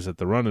buddies at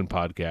the Running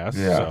Podcast.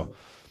 Yeah. So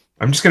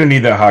I'm just going to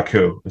need that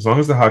Haku. As long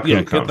as the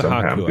Haku comes, get the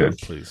I'm Haku good. out,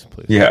 please.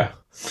 Yeah.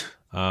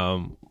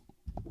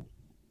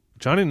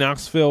 Johnny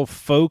Knoxville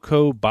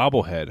Foco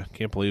bobblehead. I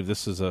can't believe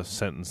this is a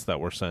sentence that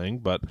we're saying,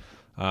 but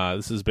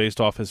this is based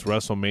off his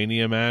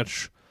WrestleMania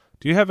match.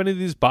 Do you have any of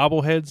these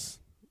bobbleheads?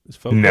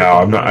 No,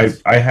 I'm not.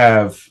 I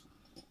have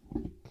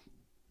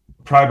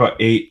probably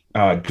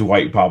about 8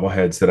 Dwight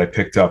bobbleheads that I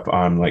picked up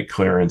on like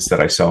clearance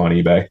that I sell on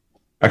eBay.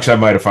 Actually, I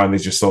might have finally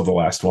just sold the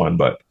last one,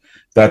 but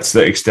that's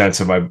the extent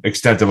of my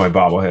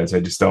bobbleheads.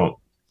 I just don't,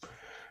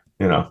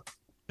 you know.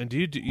 And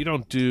you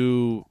don't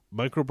do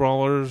micro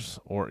brawlers,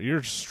 or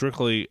you're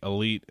strictly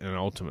elite and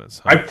ultimates?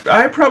 Huh?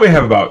 I probably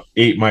have about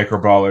 8 micro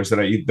brawlers that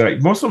I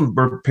most of them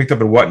were picked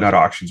up in Whatnot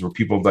auctions where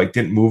people like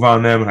didn't move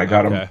on them, and I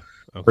got them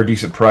for a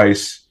decent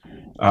price.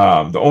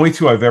 The only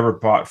 2 I've ever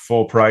bought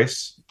full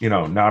price, you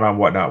know, not on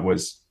Whatnot,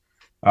 was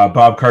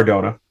Bob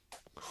Cardona.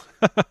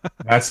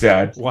 That's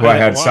dad. Who I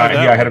had sign.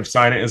 Yeah, I had him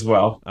sign it as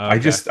well.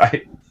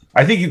 Okay.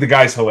 I think the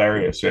guy's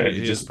hilarious. Right?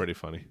 He is pretty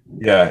funny.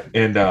 Yeah,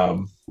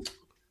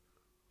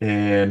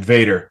 and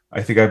Vader.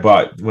 I think I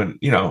bought when,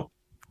 you know,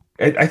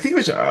 I think it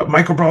was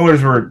micro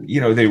brawlers were,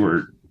 you know, they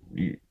were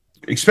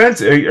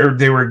expensive or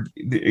they were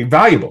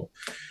valuable.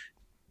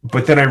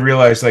 But then I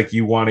realized like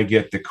you want to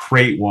get the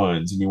crate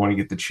ones and you want to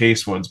get the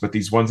chase ones, but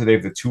these ones that they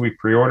have the 2-week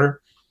pre-order,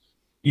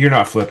 you're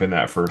not flipping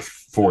that for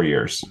 4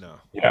 years. No.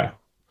 Yeah.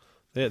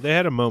 They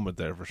had a moment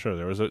there for sure.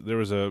 There was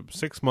a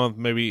 6-month,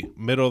 maybe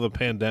middle of the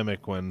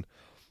pandemic when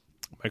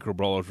micro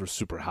brawlers were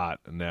super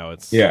hot, and now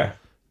it's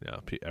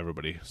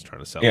everybody's trying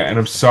to sell. Yeah, and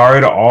I'm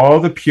sorry to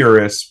all the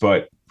purists,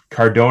 but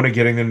Cardona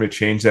getting them to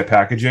change that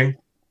packaging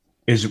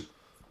is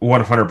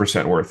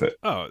 100% worth it.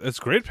 Oh, it's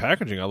great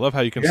packaging. I love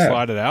how you can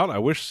slide it out. I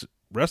wish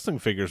wrestling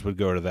figures would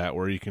go to that,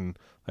 where you can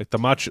like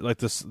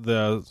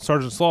the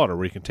Sergeant Slaughter,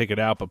 where you can take it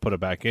out but put it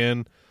back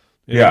in.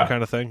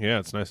 Kind of thing. Yeah,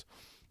 it's nice.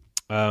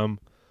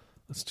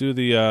 Let's do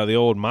the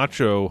old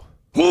macho.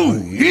 Oh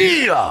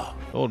yeah,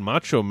 old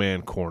macho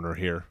man corner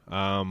here.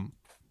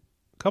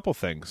 Couple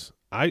things.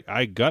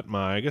 I got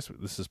my. I guess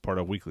this is part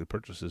of weekly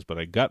purchases, but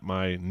I got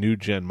my new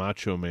gen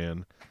Macho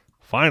Man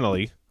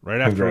finally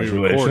right after we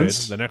recorded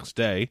the next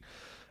day.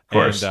 Of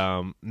course.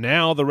 And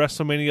now the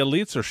WrestleMania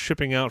Elites are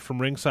shipping out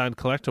from Ringside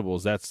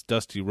Collectibles. That's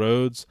Dusty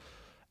Rhodes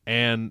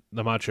and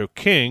the Macho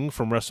King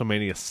from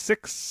WrestleMania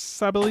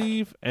 6, I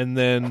believe, and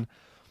then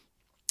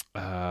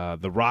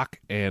The Rock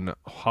and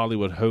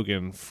Hollywood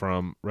Hogan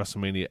from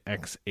WrestleMania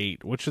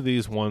X8. Which of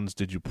these ones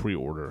did you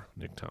pre-order,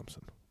 Nick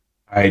Thompson?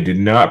 I did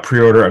not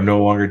pre-order. I'm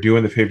no longer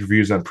doing the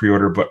pay-per-views on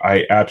pre-order, but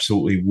I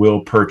absolutely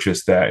will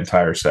purchase that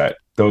entire set.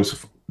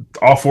 Those,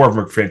 all 4 of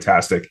them are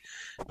fantastic.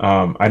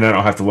 I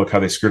don't have to look how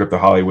they screwed up the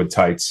Hollywood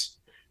tights,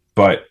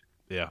 but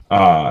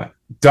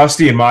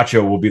Dusty and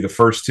Macho will be the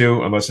first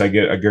 2, unless I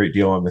get a great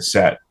deal on the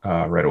set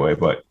right away.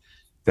 But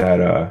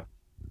that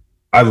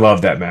I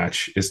love that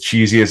match. As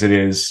cheesy as it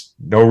is,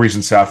 no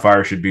reason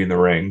Sapphire should be in the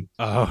ring.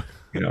 Oh.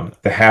 You know,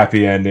 the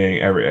happy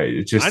ending. I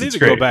need to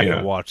go back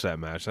and watch that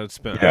match. I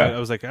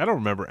was like, I don't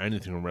remember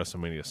anything from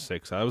WrestleMania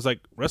 6. I was like,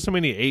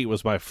 WrestleMania 8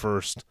 was my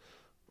first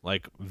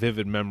like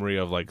vivid memory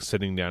of like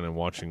sitting down and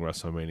watching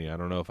WrestleMania. I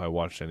don't know if I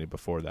watched any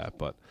before that,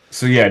 but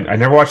so yeah, I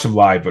never watched them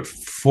live, but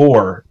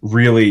 4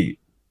 really.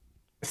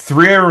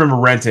 3 I remember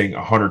renting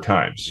 100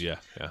 times. Yeah.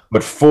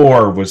 But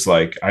 4 was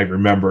like I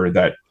remember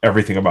that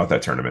everything about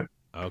that tournament.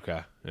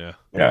 Okay. Yeah.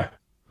 Yeah.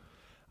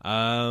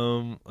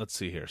 Let's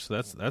see here. So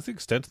that's the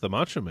extent of the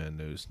Macho Man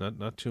news.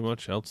 Not too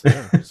much else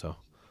there. So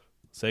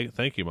say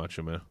thank you,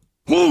 Macho Man.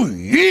 Oh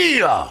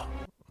yeah.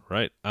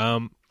 Right.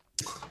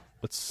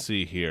 Let's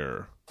see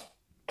here.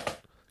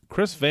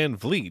 Chris Van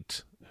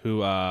Vliet,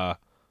 who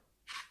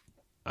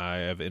I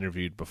have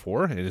interviewed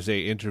before. It is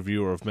a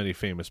interviewer of many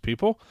famous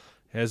people.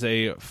 It has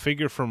a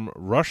figure from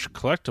Rush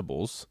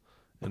Collectibles,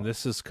 and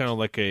this is kind of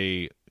like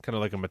a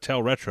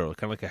Mattel retro,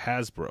 kind of like a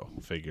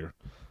Hasbro figure.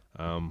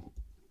 I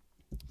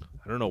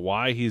don't know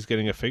why he's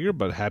getting a figure,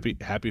 but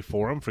happy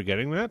for him for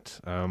getting that.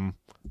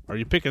 Are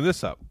you picking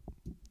this up?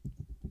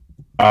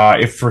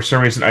 If for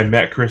some reason I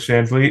met Chris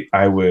Van Vliet,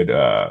 I would.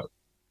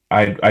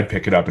 I'd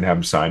pick it up and have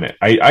him sign it.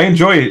 I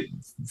enjoy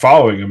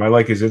following him. I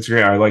like his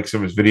Instagram. I like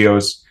some of his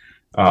videos.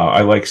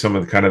 I like some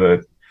of the kind of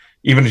the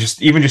even just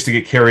to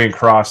get Karrion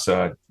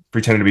Kross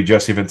pretending to be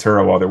Jesse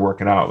Ventura while they're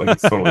working out. Like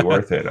it's totally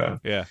worth it.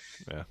 Yeah.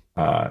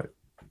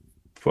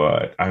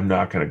 But I'm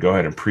not going to go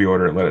ahead and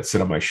pre-order and let it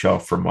sit on my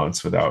shelf for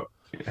months without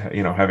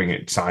having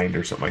it signed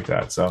or something like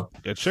that. So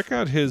yeah, check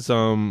out his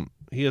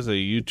he has a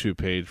YouTube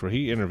page where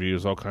he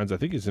interviews all kinds. I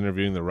think he's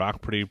interviewing The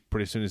Rock pretty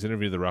soon. He's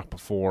interviewed The Rock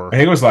before. I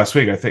think it was last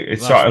week. I think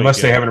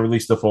unless they haven't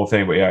released the full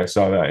thing, but yeah, I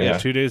saw that. Yeah,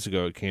 2 days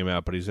ago it came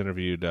out. But he's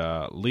interviewed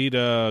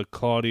Lita,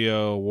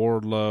 Claudio,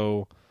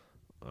 Wardlow,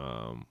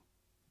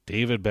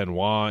 David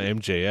Benoit,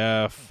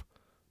 MJF,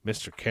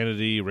 Mr.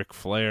 Kennedy, Ric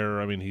Flair.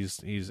 I mean,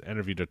 he's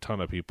interviewed a ton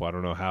of people. I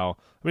don't know how.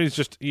 I mean,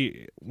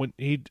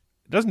 he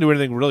doesn't do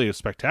anything really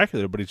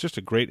spectacular, but he's just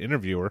a great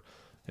interviewer.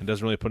 And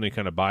doesn't really put any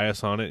kind of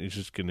bias on it. He's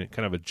just kind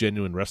of a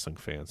genuine wrestling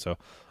fan. So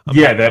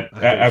that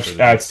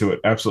adds to it.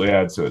 Absolutely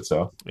adds to it.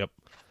 So yep.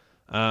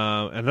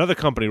 Another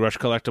company, Rush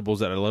Collectibles,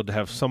 that I'd love to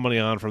have somebody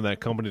on from that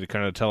company to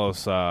kind of tell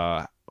us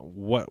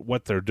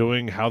what they're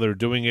doing, how they're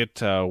doing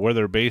it, where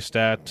they're based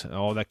at,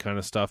 all that kind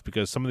of stuff.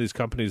 Because some of these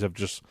companies have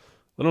just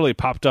literally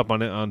popped up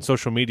on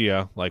social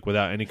media, like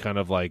without any kind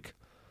of like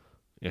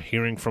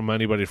hearing from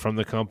anybody from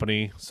the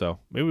company. So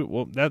maybe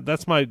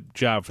that's my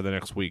job for the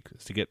next week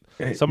is to get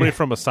somebody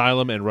from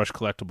Asylum and Rush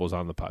Collectibles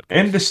on the podcast.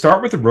 And to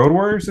start with the Road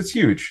Warriors, that's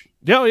huge.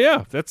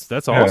 Yeah,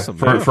 that's awesome.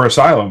 For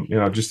Asylum,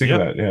 just think of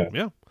that. Yeah.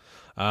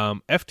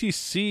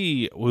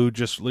 FTC, who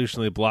just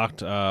recently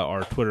blocked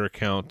our Twitter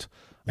account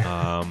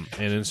and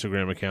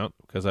Instagram account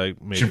because I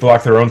should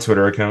block their own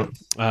Twitter account.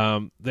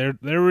 They're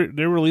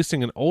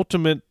releasing an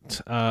Ultimate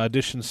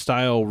Edition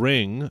style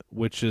ring,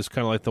 which is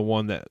kind of like the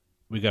one that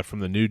we got from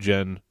the New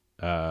Gen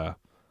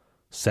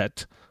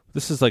set.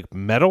 This is like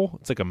metal.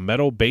 It's like a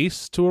metal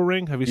base to a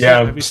ring. Have you seen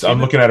I'm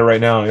looking at it right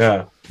now.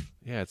 Yeah.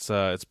 Yeah,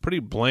 it's pretty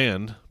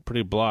bland,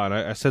 pretty blah. And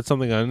I said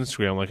something on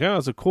Instagram like, "Oh,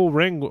 it's a cool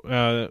ring,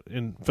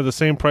 and for the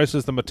same price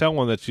as the Mattel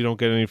one that you don't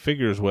get any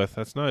figures with.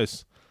 That's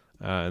nice."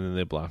 And then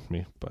they blocked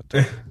me.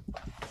 But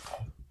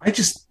I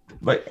just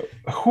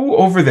who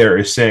over there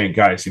is saying,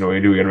 "Guys, what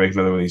we do? We're gonna make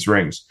another one of these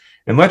rings,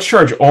 and let's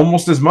charge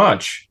almost as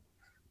much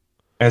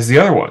as the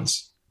other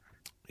ones."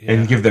 Yeah.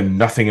 And give them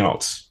nothing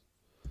else,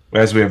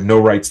 as we have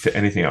no rights to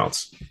anything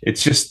else.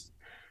 It's just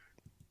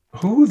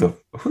who the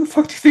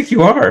fuck do you think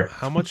you are?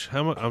 How much?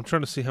 I'm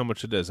trying to see how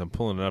much it is. I'm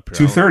pulling it up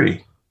here.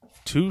 $230.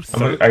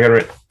 $230. I got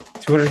it.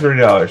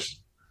 $230.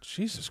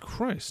 Jesus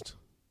Christ.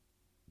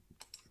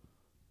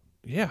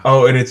 Yeah.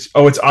 Oh, and it's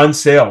on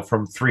sale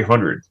from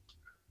 $300.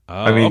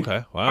 Oh,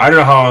 okay. Wow. I don't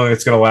know how long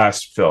it's going to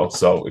last, Phil.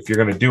 So if you're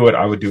going to do it,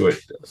 I would do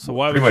it. So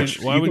why pretty would much?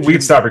 You, we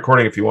can stop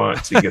recording if you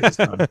want, so you get this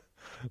done.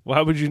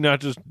 Why would you not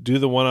just do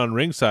the one on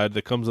ringside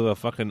that comes with a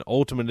fucking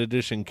Ultimate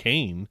Edition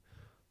cane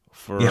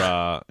for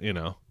for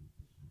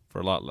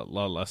a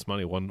lot less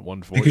money,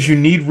 $140? Because you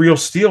need real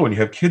steel when you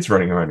have kids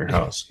running around your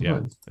house.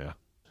 Yeah.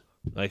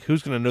 Like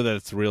who's gonna know that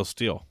it's real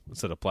steel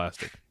instead of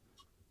plastic?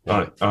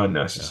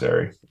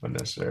 Unnecessary. So,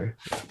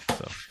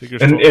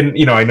 and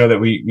I know that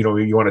we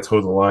you want to toe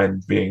the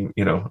line, being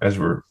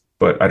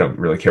but I don't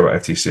really care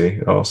about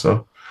FTC at all.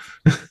 So.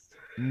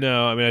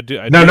 No, I mean I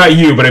do. No, not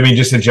you, but I mean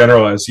just in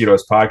general, as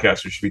as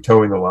podcasters, should be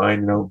towing the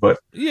line, But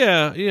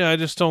yeah, I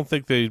just don't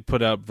think they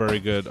put out very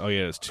good. Oh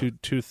yeah, it's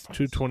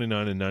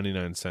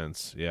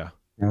 $229.99. Yeah,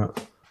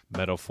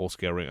 metal full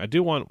scale ring. I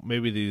do want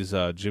maybe these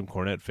Jim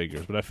Cornette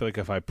figures, but I feel like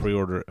if I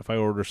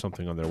order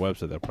something on their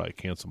website, they'll probably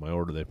cancel my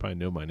order. They probably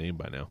know my name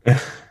by now.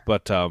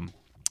 But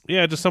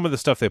just some of the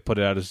stuff they put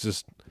out is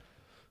just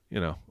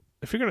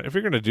if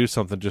you're gonna do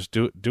something, just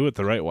do it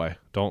the right way.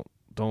 Don't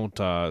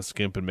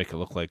skimp and make it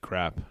look like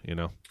crap.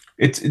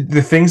 It's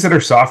the things that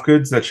are soft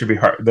goods that should be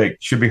hard.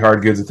 Should be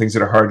hard goods. The things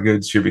that are hard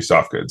goods should be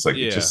soft goods. Like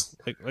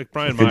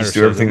Brian Myers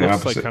says, it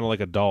looks like kind of like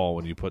a doll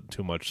when you put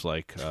too much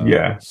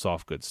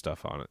soft good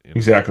stuff on it.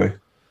 Exactly.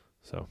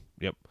 So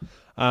yep.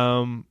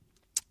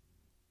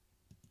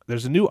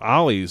 There's a new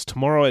Ollie's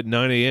tomorrow at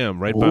 9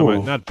 a.m. right by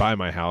not by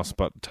my house,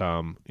 but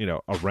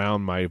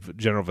around my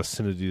general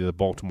vicinity, the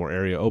Baltimore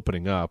area,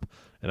 opening up,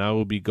 and I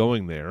will be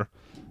going there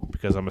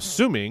because I'm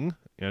assuming.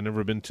 I've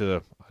never been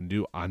to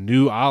a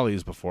new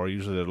Ollie's before.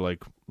 Usually they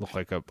look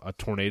like a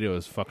tornado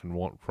is fucking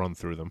won't run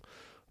through them.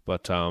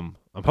 But I'm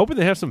hoping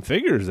they have some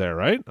figures there,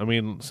 right? I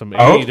mean, some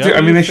AEW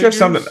I mean, they should have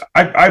something.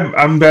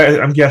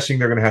 I'm guessing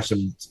they're going to have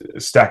some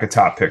stack of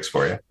top picks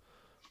for you.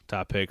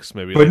 Top picks,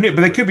 maybe. But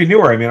they could be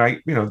newer. I mean,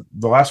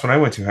 the last one I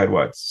went to had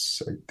I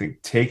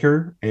think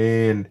Taker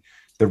and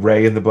the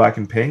Ray in the black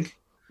and pink.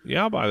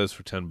 Yeah, I'll buy those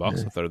for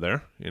 $10 if they're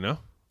there.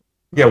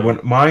 Yeah, when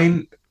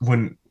one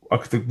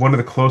of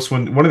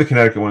the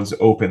Connecticut ones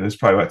opened, it was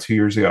probably about 2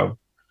 years ago.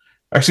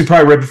 Actually,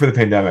 probably right before the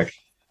pandemic.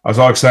 I was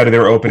all excited they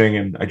were opening,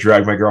 and I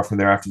dragged my girlfriend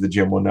there after the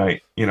gym one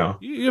night. You know,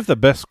 You have the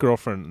best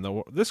girlfriend in the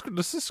world. Does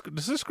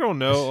this girl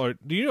know, or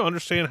do you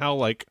understand how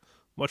like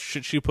much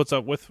shit she puts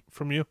up with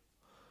from you?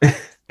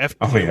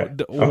 Oh yeah,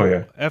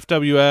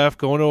 FWF,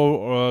 going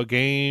to a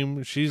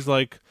game. She's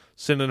like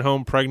sitting at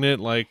home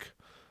pregnant, like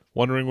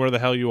wondering where the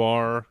hell you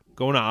are.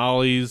 Going to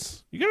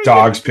Ollie's.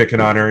 Dogs picking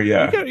on her.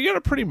 Yeah, you got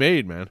a pretty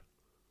maid, man.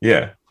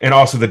 Yeah, and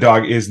also the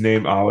dog is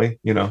named Ollie.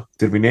 You know,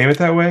 did we name it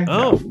that way?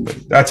 Oh, no,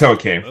 but that's how it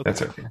came. Okay. That's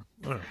how it came.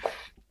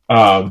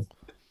 Right.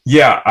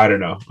 Yeah, I don't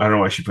know. I don't know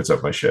why she puts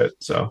up my shit.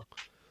 So,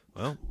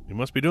 well, you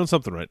must be doing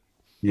something right.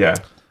 Yeah.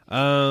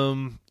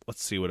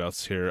 Let's see what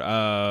else here.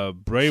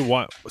 Bray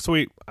Wyatt. So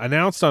we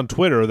announced on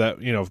Twitter that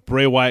if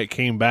Bray Wyatt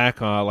came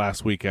back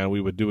last weekend,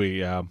 we would do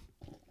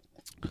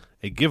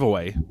a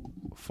giveaway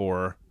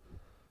for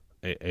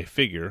a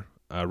figure,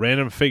 a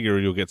random figure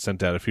you'll get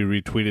sent out if you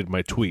retweeted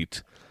my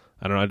tweet.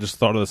 I don't know. I just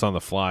thought of this on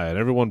the fly, and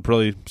everyone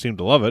really seemed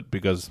to love it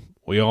because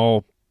we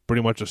all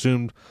pretty much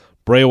assumed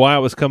Bray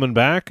Wyatt was coming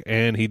back,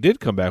 and he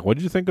did come back. What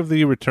did you think of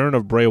the return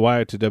of Bray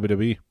Wyatt to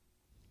WWE?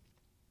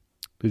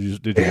 Did you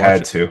They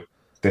had to.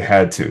 They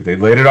had to. They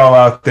laid it all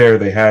out there.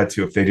 They had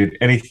to. If they did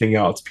anything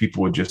else,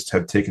 people would just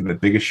have taken the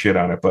biggest shit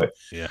on it. But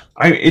yeah,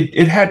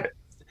 it had.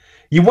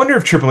 You wonder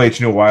if Triple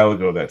H knew a while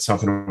ago that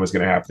something was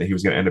going to happen, that he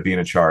was going to end up being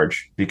in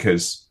charge,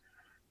 because,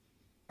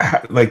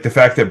 like, the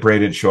fact that Bray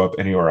didn't show up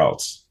anywhere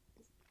else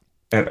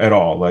at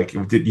all. Like,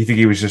 did you think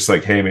he was just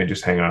like, "Hey, man,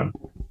 just hang on,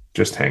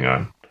 just hang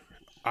on"?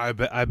 I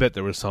bet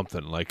there was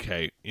something like,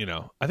 hey,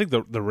 I think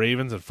the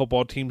Ravens and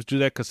football teams do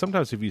that because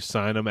sometimes if you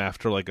sign them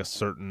after like a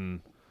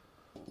certain,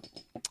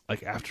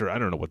 like after, I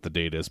don't know what the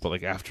date is, but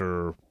like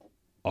after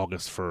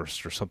August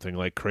 1st or something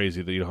like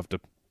crazy that you don't have to.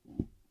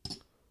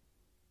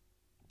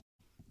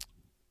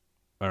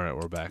 All right,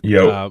 we're back.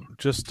 Yo,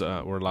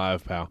 we're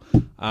live, pal.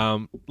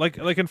 Like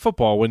in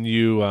football, when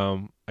you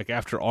like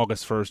after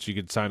August 1st, you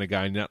could sign a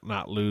guy and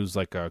not lose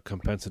like a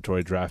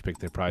compensatory draft pick.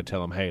 They probably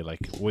tell him, hey, like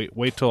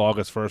wait till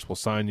August 1st, we'll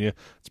sign you.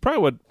 It's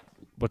probably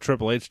what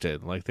Triple H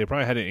did. Like they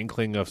probably had an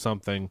inkling of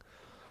something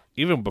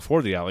even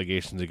before the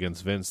allegations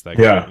against Vince. That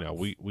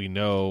we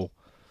know,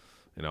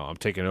 I'm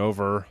taking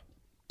over.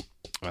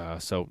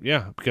 So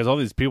yeah, because all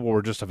these people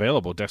were just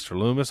available. Dexter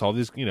Loomis, all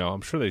these, I'm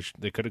sure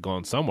they could have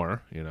gone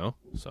somewhere.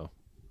 So.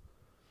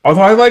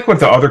 Although I like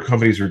what the other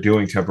companies are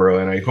doing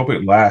temporarily, and I hope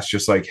it lasts.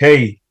 Just like,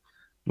 hey,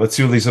 let's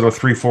do these little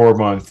 3-4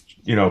 month,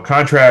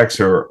 contracts,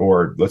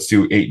 or let's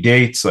do 8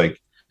 dates.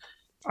 Like,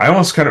 I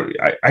almost kind of,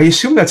 I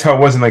assume that's how it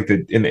was in the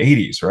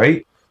 80s,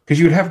 right? Because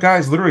you would have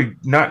guys literally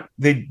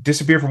they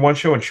disappear from one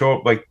show and show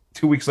up like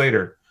 2 weeks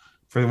later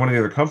for one of the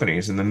other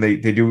companies, and then they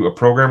do a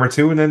program or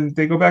two, and then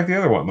they go back to the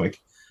other one. Like,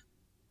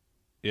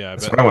 yeah,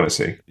 that's what I want to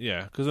see.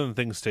 Yeah, because then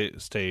things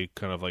stay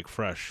kind of like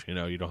fresh. You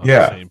don't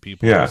have the same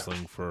people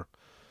wrestling for.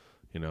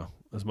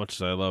 As much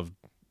as I love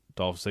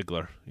Dolph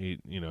Ziggler,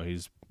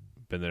 he's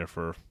been there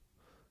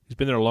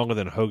longer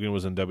than Hogan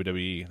was in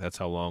WWE. That's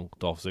how long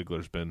Dolph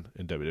Ziggler's been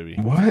in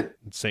WWE. What?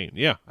 Insane.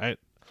 Yeah, I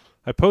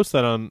post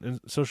that on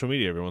social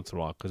media every once in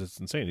a while because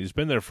it's insane. He's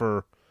been there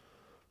for,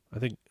 I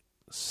think,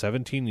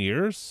 17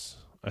 years.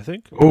 I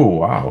think. Oh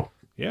wow.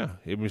 Yeah,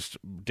 it was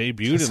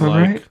debuted in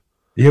right?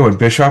 Yeah, when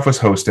Bischoff was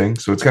hosting,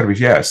 so it's got to be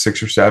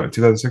 6 or 7,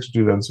 2006 or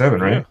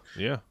 2007, right?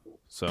 Yeah.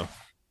 So,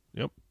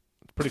 yep.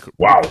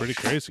 Pretty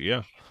crazy,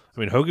 yeah. I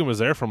mean, Hogan was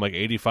there from like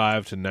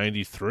 85 to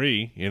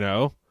 93,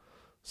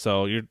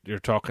 so you're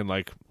talking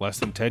like less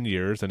than 10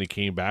 years, and he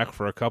came back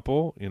for a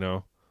couple,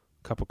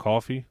 cup of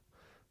coffee.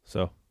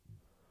 So,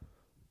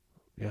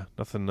 yeah,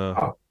 nothing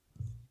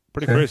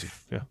pretty crazy,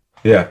 yeah.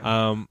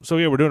 Yeah. So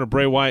yeah, we're doing a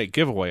Bray Wyatt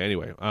giveaway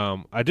anyway.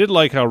 I did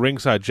like how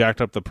Ringside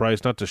jacked up the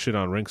price, not to shit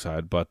on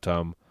Ringside, but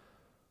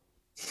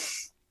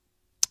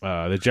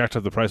they jacked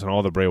up the price on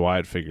all the Bray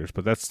Wyatt figures,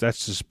 but that's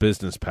just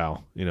business,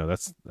 pal.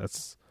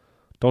 That's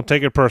don't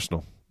take it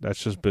personal.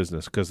 That's just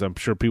business, because I'm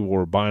sure people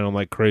were buying them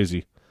like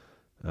crazy.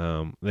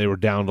 They were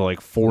down to like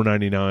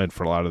 $4.99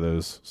 for a lot of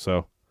those.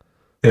 So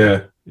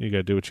yeah, you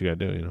gotta do what you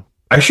gotta do.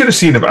 I should have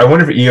seen it. I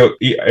wonder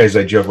if as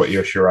I joke about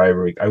Io Shirai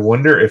every week, I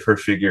wonder if her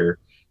figure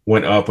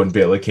went up when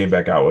Bayley came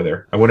back out with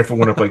her. I wonder if it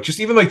went up like just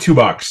even like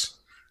 $2.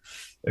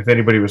 If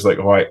anybody was like,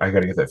 "Oh, I got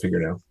to get that figure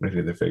now," I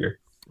get the figure.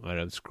 All right,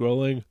 I'm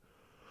scrolling.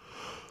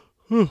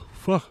 Oh,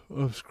 fuck.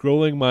 I'm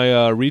scrolling my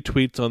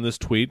retweets on this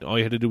tweet. All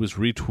you had to do was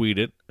retweet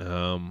it.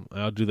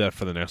 I'll do that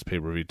for the next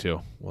pay-per-view,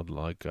 too. We'll,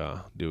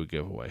 do a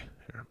giveaway.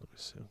 Here, let me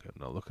see. Okay,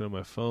 I'm not looking at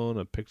my phone.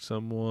 I picked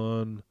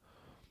someone.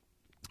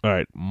 All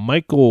right,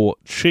 Michael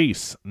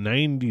Chase,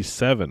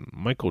 97.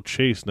 Michael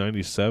Chase,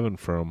 97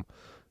 from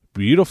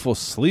beautiful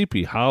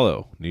Sleepy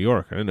Hollow, New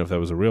York. I didn't know if that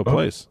was a real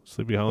place.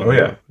 Sleepy Hollow. Oh,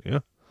 yeah. Yeah.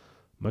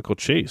 Michael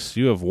Chase,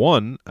 you have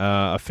won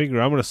a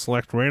figure I'm going to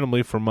select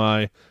randomly from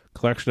my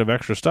collection of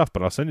extra stuff,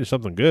 but I'll send you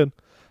something good.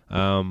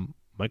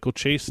 Michael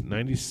Chase,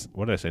 90.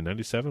 What did I say?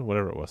 97,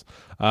 whatever it was.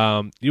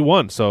 You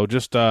won. So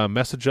just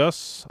message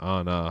us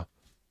on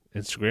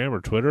Instagram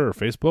or Twitter or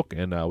Facebook,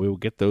 and we will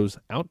get those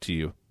out to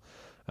you.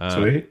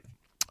 Sweet.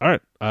 All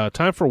right,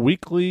 time for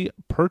weekly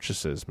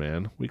purchases,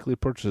 man. Weekly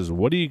purchases.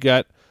 What do you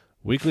got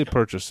Weekly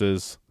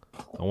purchases.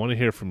 I want to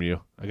hear from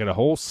you. I got a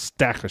whole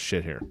stack of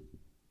shit here.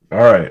 All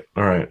right.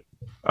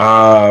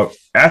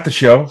 At the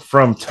show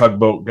from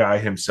Tugboat Guy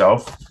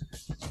himself,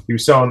 he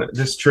was selling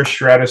this Trish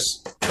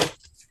Stratus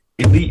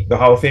Elite, the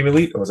Hall of Fame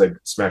Elite. I was like,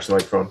 smash the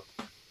microphone.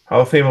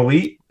 Hall of Fame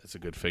Elite. That's a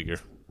good figure.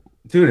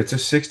 Dude, it's a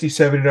 $60,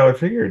 $70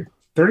 figure.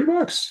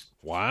 $30.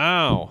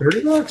 Wow.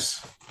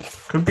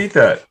 $30. Couldn't beat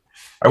that.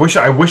 I wish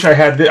I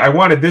had I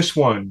wanted this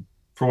one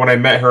for when I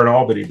met her in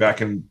Albany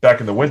back in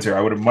the winter.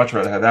 I would have much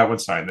rather had that one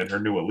signed than her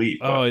new Elite.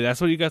 Oh, that's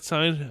what you got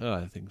signed? Oh,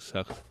 I think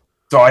so.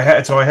 So I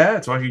had. So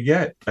I could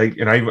get. I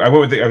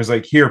went with I was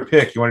like, here,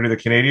 pick. You want to do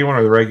the Canadian one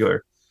or the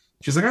regular?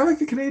 She's like, I like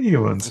the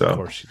Canadian one. So of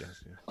course she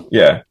does.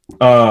 Yeah.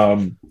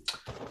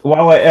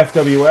 While at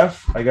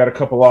FWF, I got a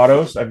couple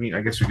autos. I mean,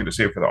 I guess we could just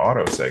save it for the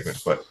auto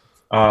segment, but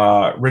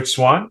Rich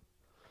Swann.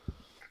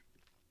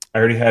 I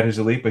already had his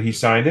Elite, but he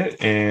signed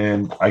it,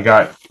 and I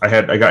got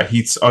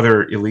Heath's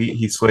other Elite,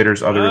 Heath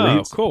Slater's other Elite.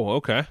 Oh, cool.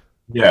 Okay.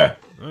 Yeah.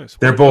 Nice.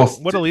 They're both.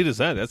 What Elite is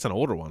that? That's an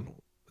older one.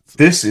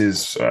 This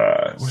is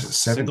was it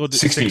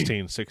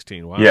 16?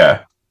 16. Wow.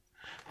 Yeah.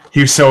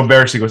 He was so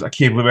embarrassed. He goes, I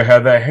can't believe I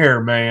had that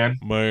hair, man.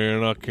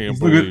 Man, I can't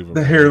believe it.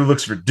 The hair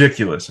looks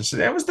ridiculous. I said,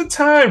 that was the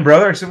time,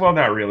 brother. I said, well,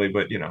 not really,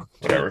 but,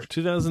 whatever.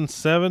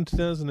 2007,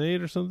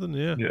 2008 or something?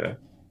 Yeah.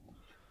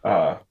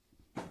 Yeah.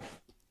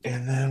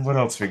 And then what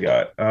else we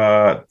got?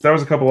 That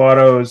was a couple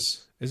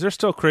autos. Is there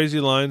still crazy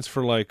lines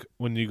for, like,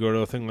 when you go to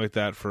a thing like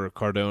that for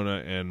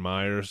Cardona and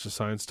Myers to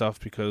sign stuff?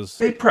 Because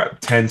they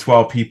prep 10,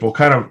 12 people,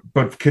 kind of,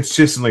 but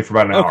consistently for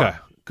about an hour. Okay.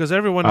 Because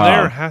everyone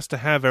there has to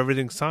have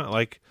everything signed.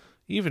 Like,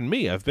 even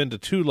me, I've been to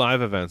 2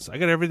 live events. I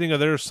got everything of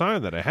theirs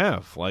signed that I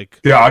have. Like,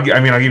 yeah, I'll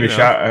give you a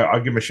shout. I'll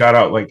give him a shout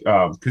out, like,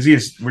 because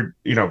we're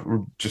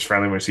just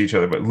friendly when we see each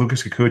other. But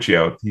Lucas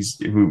Kikuchio,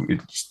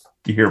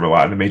 you hear him a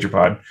lot in the major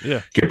pod.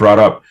 Yeah, get brought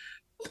up.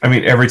 I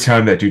mean, every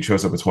time that dude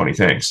shows up with 20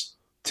 things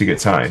to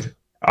get signed,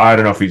 I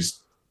don't know if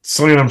he's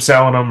slinging them,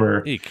 selling them,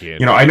 or he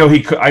can't. I know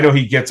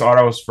he gets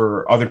autos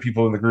for other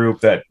people in the group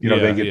that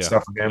they get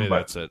stuff from him. Yeah, but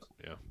that's it.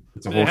 Yeah.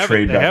 It's a whole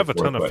trade. They have a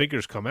ton of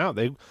figures come out.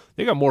 They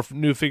got more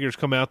new figures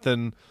come out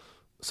than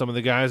some of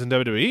the guys in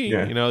WWE.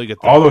 Yeah. You get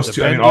all those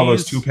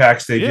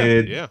 2-packs they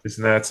did. Yeah. This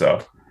and that.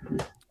 So,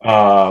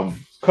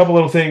 couple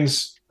little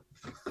things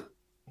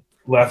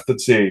left.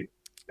 Let's see.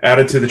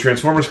 Added to the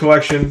Transformers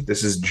collection.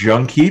 This is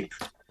Junkeep.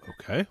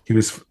 Okay. He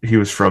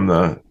was from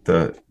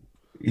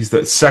he's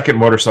the second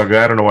motorcycle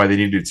guy. I don't know why they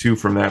need to do 2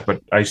 from that,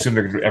 but I assume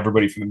they're going to do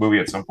everybody from the movie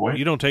at some point.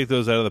 You don't take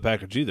those out of the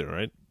package either,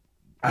 right?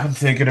 I'm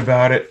thinking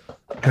about it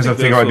because I'm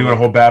thinking about doing a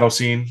whole battle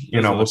scene.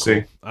 We'll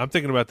see. I'm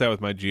thinking about that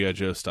with my G.I.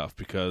 Joe stuff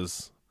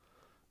because,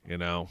 I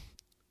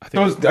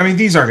think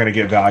these aren't going to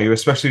get value,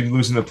 especially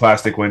losing the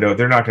plastic window.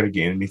 They're not going to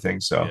gain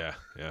anything. So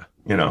yeah.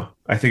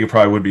 I think it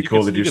probably would be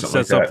cool to do something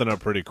like that. Set something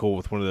up pretty cool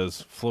with one of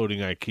those floating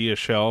IKEA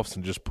shelves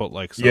and just put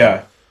like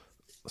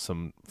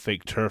some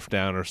fake turf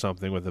down or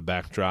something with a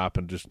backdrop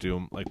and just do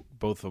them like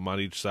both of them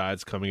on each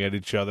sides coming at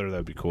each other.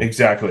 That'd be cool.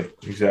 Exactly.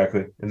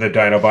 And the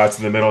Dinobots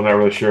in the middle, not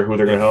really sure who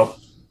they're going to help.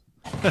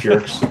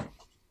 Jerks.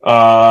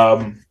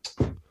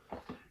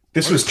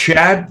 This was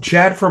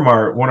Chad from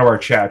one of our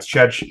chats.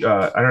 Chad,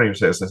 I don't even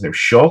say his name.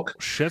 Shulk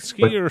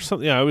Shetsky or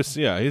something. Yeah,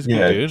 he's a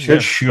good dude. Chad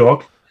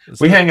Shulk.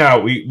 We hang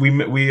out. We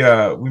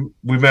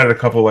met at a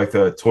couple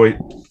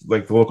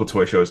the local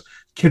toy shows.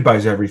 Kid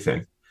buys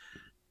everything.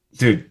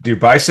 Dude,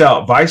 buy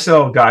sell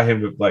got him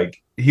to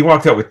he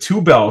walked out with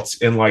 2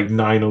 belts and 9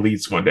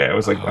 Elites one day. I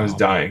was like, I was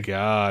dying. My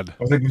God. I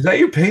was like, was that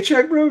your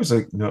paycheck, bro? He was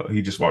like, no,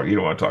 he just walked. You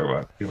don't want to talk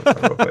about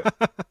it.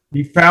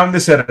 He found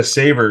this at a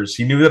Savers.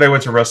 He knew that I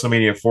went to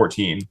WrestleMania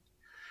 14.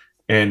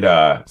 And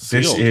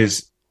this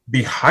is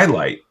the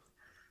highlight.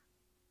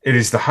 It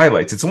is the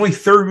highlights. It's only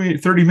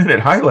 30-minute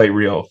highlight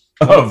reel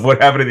of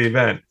what happened at the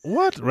event.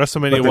 What?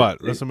 WrestleMania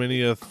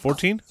WrestleMania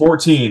 14?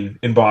 14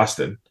 in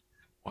Boston.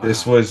 Wow.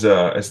 This was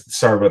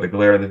sorry about the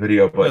glare in the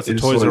video, but that's a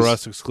Toys R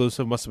Us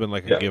exclusive. Must have been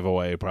like a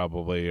giveaway,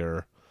 probably,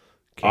 or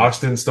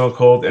Austin Stone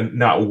Cold, and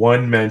not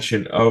one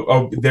mention.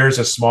 There's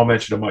a small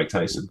mention of Mike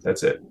Tyson.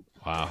 That's it.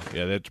 Wow,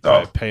 yeah, they'd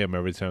probably pay him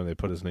every time they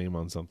put his name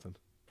on something.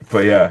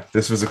 But yeah,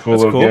 this was a cool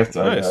little gift.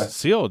 Nice,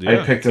 sealed.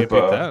 Yeah, I picked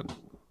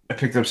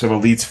up some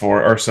Elites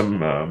or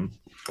some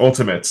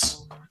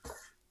Ultimates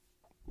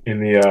in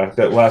the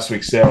that last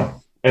week's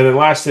sale. And then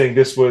last thing,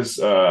 this was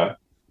a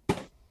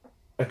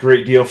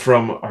great deal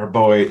from our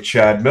boy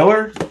Chad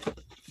Miller.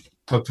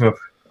 I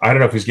don't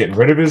know if he's getting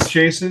rid of his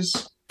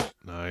chases.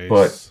 Nice.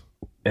 But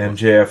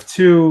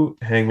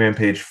MJF2, Hangman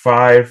Page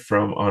 5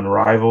 from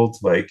Unrivaled,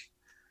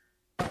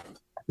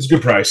 it's a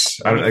good price.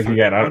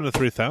 Under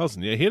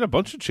 3,000. Yeah, he had a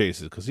bunch of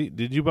chases.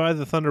 Did you buy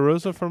the Thunder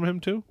Rosa from him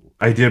too?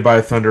 I did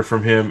buy Thunder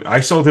from him.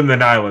 I sold him the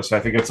Nihilist. I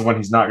think it's the one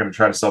he's not going to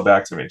try to sell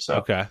back to me. So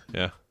okay,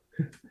 yeah,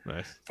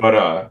 nice.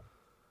 But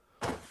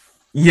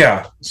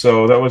yeah.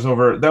 So that was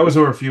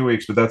over a few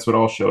weeks, but that's what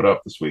all showed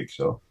up this week.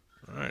 So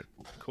all right,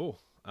 cool.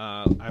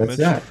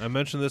 I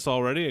mentioned this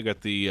already. I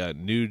got the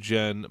new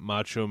gen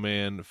Macho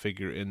Man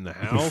figure in the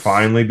house. You can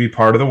finally be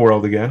part of the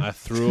world again. I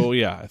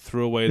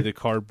threw away the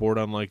cardboard.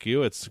 Unlike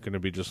you, it's going to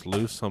be just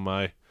loose on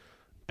my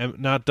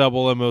not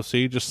double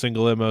MOC, just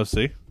single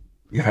MOC.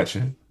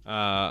 Gotcha.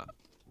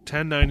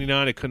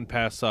 $10.99. I couldn't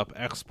pass up.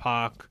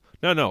 X-Pac.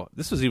 No,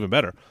 this was even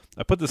better.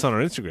 I put this on our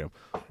Instagram.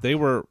 They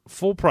were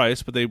full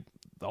price, but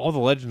all the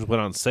legends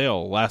went on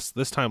sale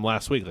this time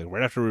last week, like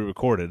right after we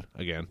recorded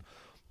again.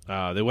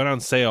 They went on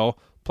sale.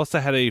 Plus,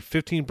 I had a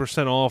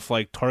 15% off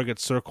like Target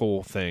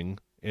Circle thing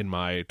in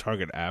my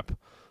Target app.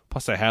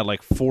 Plus, I had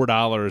like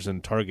 $4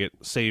 in Target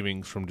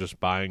savings from just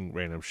buying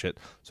random shit.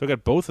 So I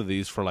got both of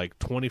these for like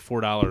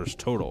 $24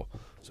 total.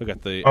 So I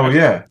got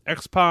the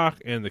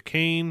X-Pac and the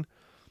Kane.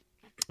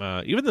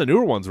 Even the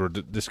newer ones were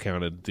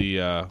discounted.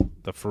 The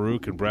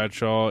Farouk and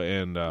Bradshaw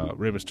and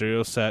Rey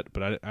Mysterio set,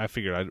 but I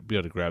figured I'd be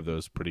able to grab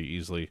those pretty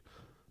easily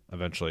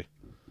eventually.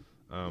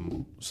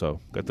 So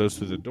got those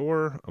through the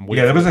door.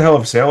 That was a hell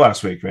of a sale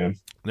last week, man.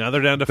 Now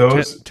they're down to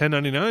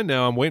 $10.99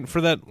 now. I'm waiting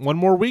for that one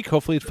more week.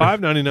 Hopefully it's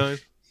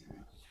 $5.99.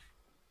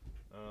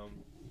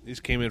 These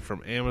came in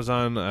from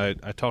Amazon. I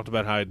talked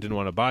about how I didn't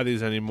want to buy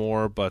these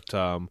anymore, but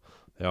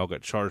they all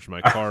got charged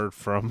my card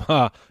from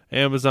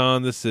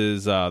Amazon. This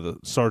is the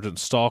Sergeant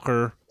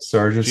Stalker.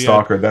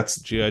 Stalker. That's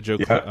G.I. Joe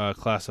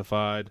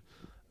classified.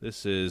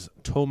 This is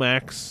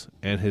Tomax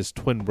and his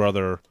twin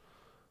brother.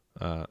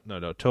 No,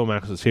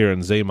 Tomax is here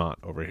and Zaymont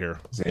over here.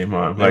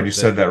 Zaymont. I'm glad you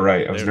said that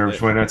right. I was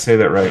nervous when I'd say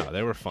that right. No,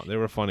 they were fun. They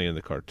were funny in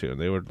the cartoon.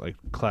 They were like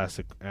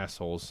classic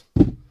assholes.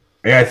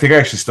 Yeah, I think I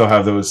actually still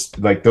have those.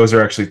 Like those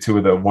are actually two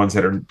of the ones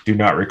that do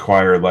not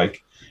require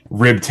like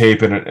rib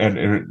tape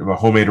and a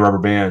homemade rubber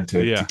band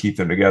to keep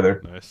them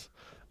together. Nice.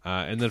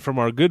 And then from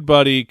our good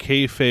buddy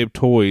Kayfabe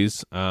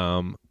Toys,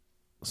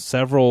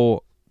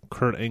 several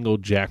Kurt Angle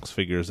Jax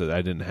figures that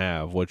I didn't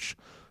have. Which,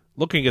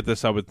 looking at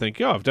this, I would think,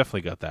 I've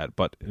definitely got that.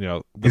 But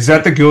is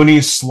that the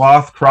Goonies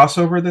Sloth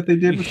crossover that they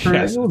did with Kurt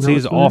Angle?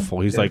 He's awful.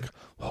 He's like,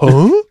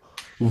 huh?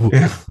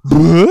 Yeah.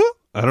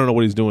 I don't know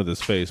what he's doing with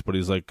his face, but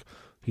he's like.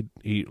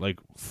 He like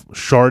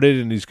sharded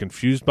and he's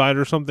confused by it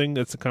or something.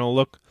 That's the kind of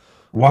look.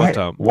 Why?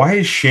 Why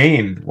is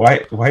Shane?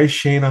 Why is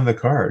Shane on the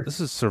card? This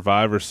is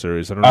Survivor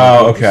Series. I don't know.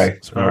 Oh, okay.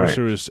 Survivor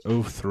Series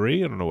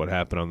 03. I don't know what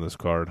happened on this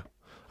card.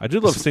 I do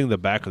love seeing the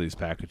back of these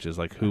packages,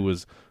 like who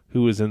was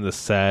in the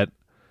set.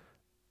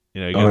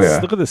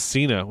 Look at this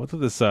Cena. What's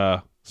this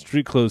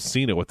street clothes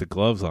Cena with the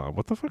gloves on?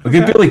 What the fuck? Look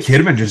at Billy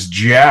Kidman just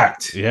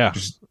jacked. Yeah,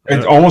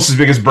 it's almost as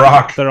big as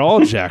Brock. They're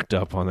all jacked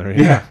up on there.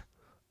 Yeah.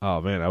 Oh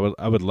man,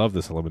 I would love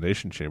this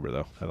elimination chamber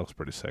though. That looks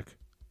pretty sick.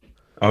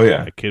 Oh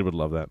yeah, a kid would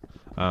love that.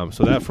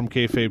 So that from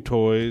Kayfabe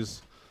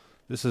Toys.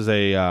 This is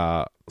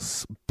a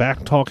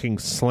back talking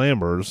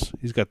Slammers.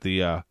 He's got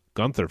the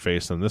Gunther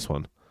face on this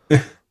one,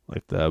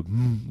 like the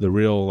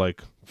real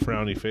like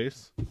frowny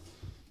face.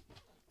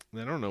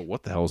 And I don't know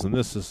what the hell's in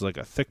this. This is like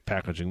a thick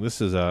packaging.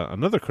 This is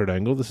another Kurt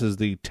Angle. This is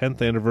the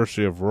 10th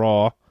anniversary of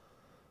Raw,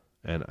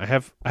 and I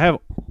have.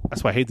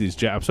 That's why I hate these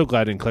Jacks. I'm so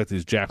glad I didn't collect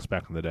these Jacks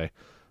back in the day.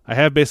 I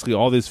have basically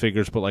all these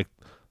figures, but like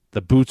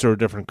the boots are a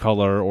different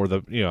color, or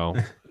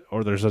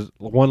or there's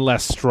one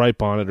less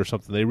stripe on it, or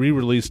something. They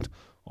re-released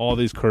all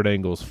these Kurt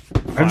Angles.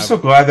 I'm so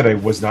glad that I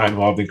was not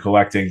involved in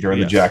collecting during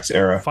the Jax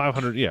era.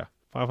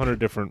 500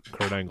 different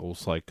Kurt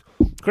Angles. Like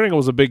Kurt Angle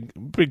was a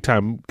big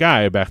time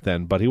guy back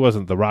then, but he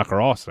wasn't the Rock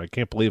or Austin. I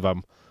can't believe I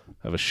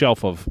have a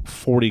shelf of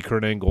 40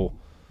 Kurt Angle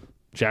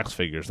Jax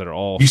figures that are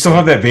all. You still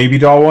have that baby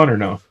doll one or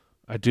no?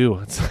 I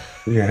do.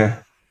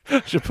 Yeah.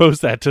 I should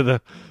post that to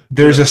the.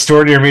 There's a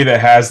store near me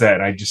that has that,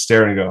 and I just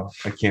stare and go,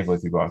 I can't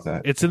believe you bought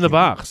that. It's in the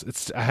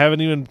box. I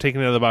haven't even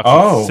taken it out of the box.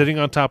 It's sitting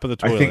on top of the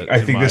toilet.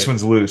 I think this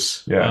one's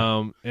loose.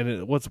 Yeah.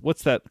 And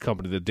what's that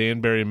company? The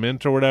Danbury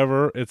Mint or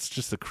whatever. It's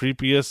just the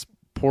creepiest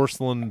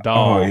porcelain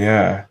doll. Oh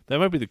yeah. That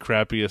might be the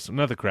crappiest,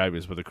 not the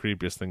crappiest, but the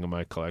creepiest thing in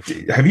my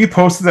collection. Have you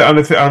posted that on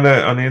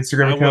the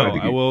Instagram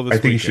account? I will.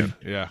 This weekend. You should.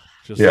 Yeah.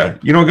 Go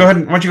ahead. Why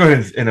don't you go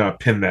ahead and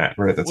pin that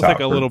right at the top? Like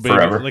a little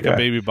baby, a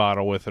baby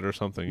bottle with it or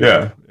something.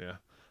 Yeah. Yeah.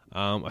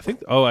 I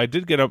think. Oh, I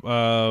did get up.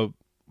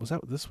 Was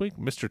that this week?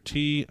 Mr.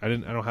 T. I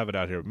don't have it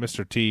out here.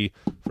 Mr. T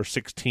for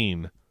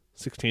 16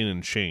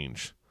 and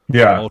change.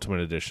 Yeah.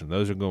 Ultimate Edition.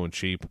 Those are going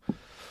cheap.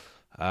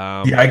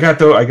 I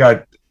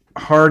got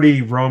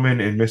Hardy, Roman,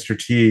 and Mr.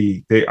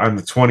 T. They on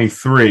the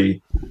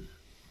 23.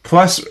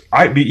 Plus,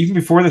 even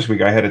before this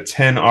week, I had a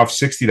 10 off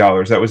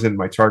 $60. That was in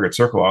my Target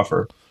Circle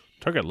offer.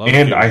 Target loves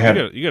and you. I had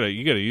you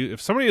gotta use,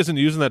 if somebody isn't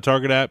using that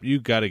Target app,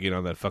 you gotta get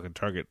on that fucking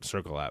Target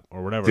Circle app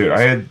or whatever. Dude,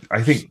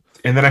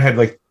 and then I had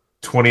like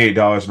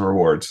 $28 in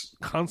rewards.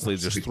 Constantly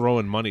just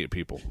throwing money at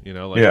people,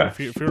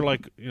 if you're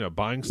like,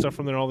 buying stuff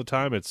from there all the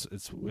time, it's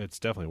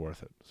definitely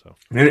worth it. So,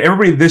 and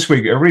everybody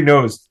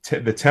knows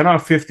the 10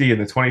 off 50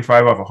 and the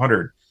 25 off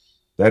 100.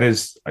 That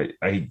is,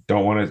 I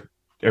don't want to.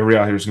 Everybody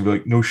out here is gonna be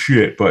like, no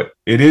shit, but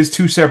it is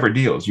two separate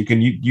deals. You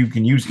can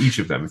use each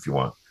of them if you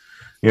want.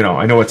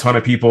 I know a ton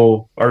of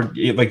people are,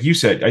 like you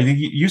said, I think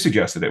you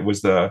suggested it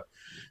was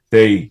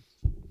they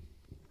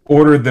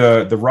ordered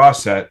the Raw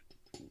set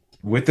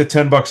with the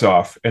 $10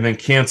 off and then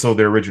canceled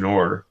their original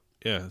order.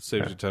 Yeah, it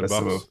saves you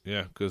 $10.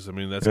 Yeah, because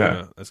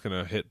that's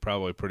gonna hit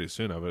probably pretty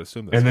soon. I would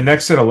assume. And the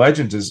next set of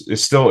Legends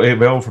is still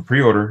available for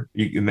pre-order.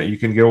 You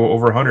can get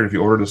over 100 if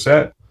you order the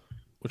set.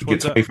 Which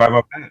one's get 25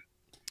 off that.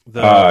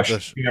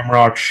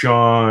 Shamrock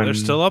Sean. They're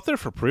still up there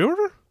for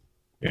pre-order?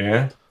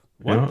 Yeah.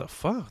 What the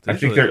fuck? I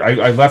think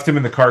I left him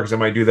in the car because I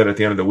might do that at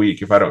the end of the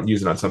week if I don't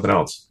use it on something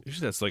else.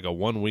 Usually that's like a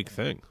 1 week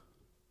thing.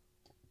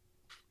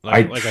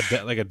 Like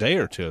a day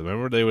or two.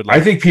 Remember they would. I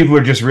think people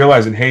are just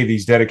realizing, hey,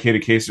 these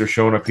dedicated cases are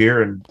showing up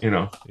here, and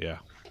Yeah.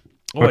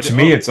 But to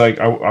me, it's like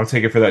I'll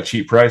take it for that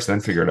cheap price, then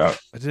figure it out.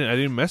 I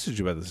didn't message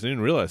you about this. I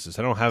didn't realize this.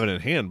 I don't have it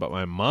in hand, but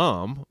my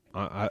mom,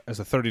 as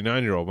a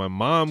 39-year-old, my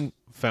mom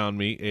found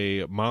me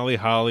a Molly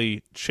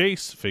Holly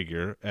Chase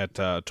figure at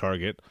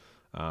Target.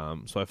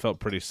 So I felt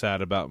pretty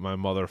sad about my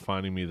mother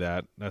finding me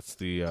that. That's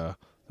the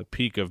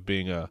peak of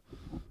being a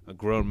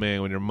grown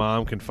man, when your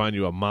mom can find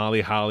you a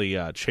Molly Holly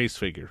Chase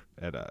figure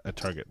at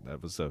Target.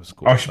 That was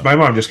cool. Oh, my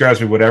mom just grabs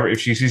me whatever. If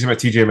she sees him at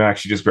TJ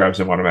Maxx, she just grabs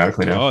him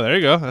automatically now. Oh, there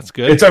you go. That's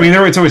good. It's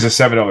always a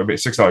 $7,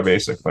 $6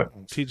 basic,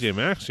 but TJ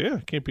Maxx, yeah,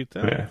 can't beat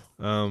that.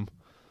 Yeah.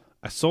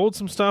 I sold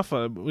some stuff.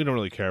 We don't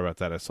really care about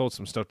that. I sold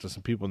some stuff to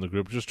some people in the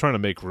group, just trying to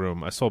make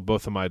room. I sold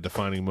both of my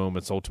Defining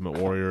Moments Ultimate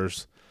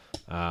Warriors.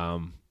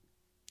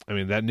 I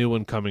mean, that new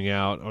one coming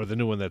out, or the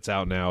new one that's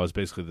out now, is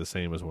basically the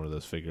same as one of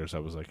those figures. I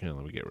was like, let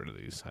me get rid of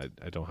these.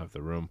 I don't have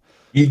the room.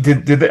 You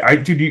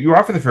you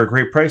offered them for a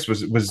great price.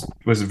 Was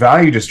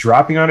value just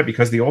dropping on it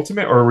because of the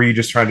Ultimate, or were you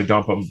just trying to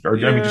dump them? Or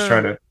just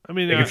trying to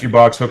make a few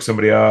bucks, hook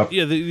somebody up?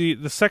 Yeah,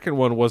 the second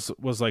one was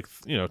like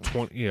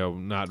 20,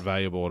 not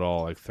valuable at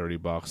all, like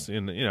 $30,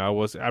 and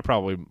I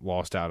probably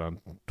lost out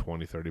on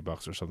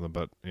 $20-$30 or something,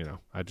 but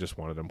I just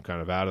wanted them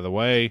kind of out of the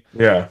way.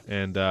 Yeah,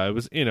 and it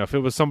was if it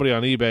was somebody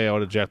on eBay, I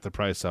would have jacked the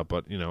price up.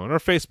 But in our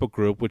Facebook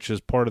group, which is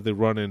part of the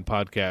Run In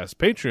Podcast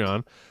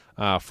Patreon,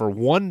 for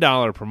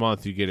 $1 per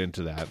month, you get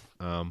into that.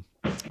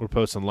 We're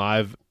posting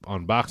live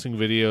unboxing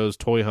videos,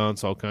 toy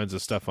hunts, all kinds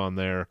of stuff on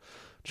there.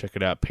 Check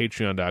it out,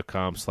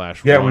 patreon.com/.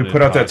 Yeah, we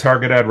put out that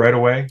Target ad right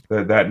away.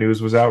 That news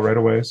was out right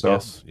away. So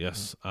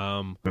yes.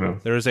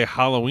 There is a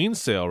Halloween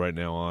sale right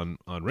now on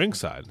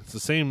Ringside. It's the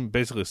same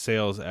basically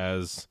sales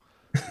as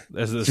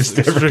this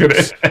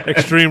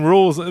extreme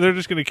rules. They're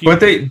just going to keep.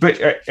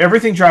 But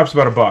everything drops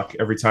about $1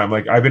 every time.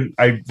 Like I've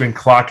been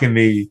clocking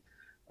the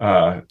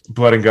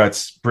Blood and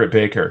Guts Britt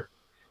Baker,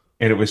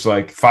 and it was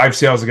like 5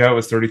 sales ago. It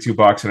was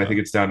 $32, and I think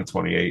it's down to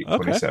 28,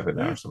 27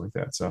 now, or something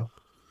like that. So.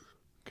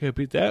 Can't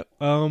beat that.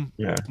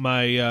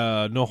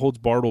 My No Holds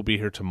Barred will be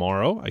here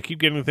tomorrow. I keep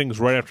getting things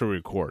right after we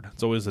record.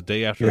 It's always the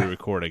day after we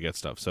record I get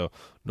stuff. So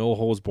No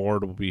Holds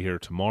Barred will be here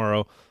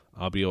tomorrow.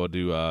 I'll be able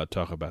to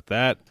talk about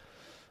that.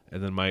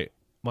 And then my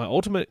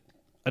Ultimate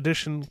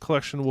Edition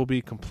collection will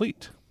be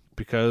complete,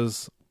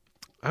 because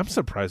I'm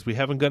surprised we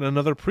haven't gotten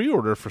another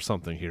pre-order for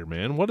something here,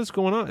 man. What is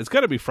going on? It's got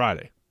to be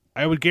Friday.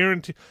 I would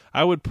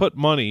put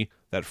money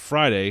that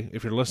Friday,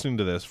 if you're listening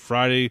to this,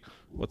 Friday,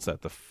 what's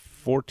that, the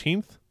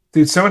 14th?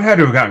 Dude, someone had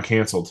to have gotten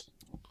canceled.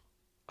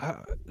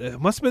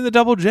 It must have been the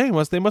Double J.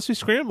 They must be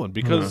scrambling,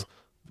 because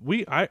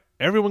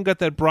everyone got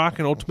that Brock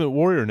and Ultimate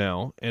Warrior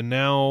now, and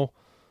now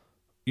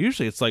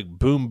usually it's like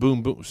boom,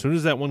 boom, boom. As soon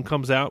as that one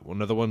comes out,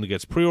 another one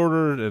gets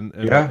pre-ordered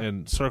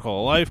and Circle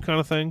of Life kind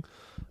of thing.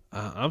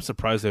 I'm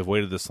surprised they've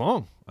waited this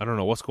long. I don't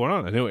know what's going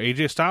on. I know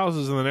AJ Styles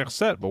is in the next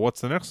set, but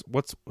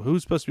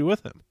who's supposed to be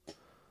with him?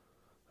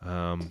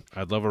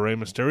 I'd love a Rey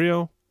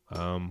Mysterio.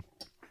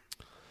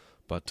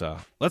 But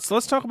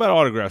let's talk about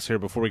autographs here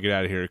before we get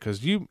out of here,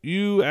 because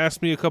you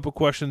asked me a couple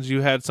questions. You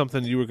had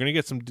something, you were going to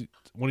get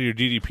one of your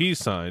DDPs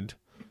signed.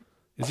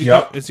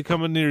 Is he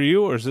coming near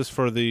you, or is this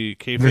for the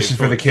kayfabe? This is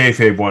for the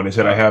kayfabe one. Is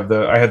that I had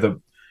the.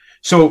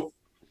 So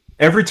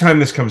every time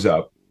this comes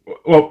up,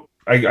 well,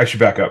 I should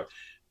back up.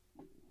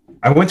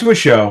 I went to a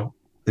show.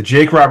 The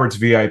Jake Roberts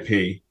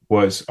VIP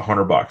was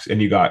 $100,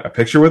 and you got a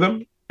picture with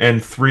him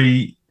and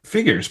 3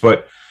 figures,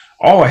 but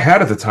all I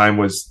had at the time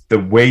was the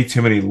way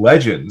too many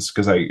legends,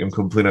 because I am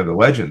complete on the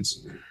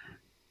legends.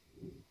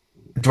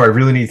 Do I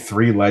really need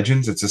 3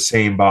 legends? It's the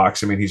same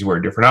box. I mean, he's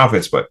wearing different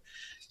outfits, but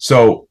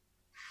so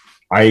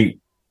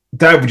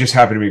that would just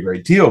happen to be a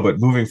great deal. But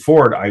moving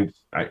forward, you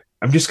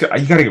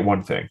got to get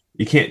one thing.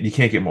 You can't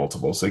get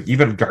multiples. Like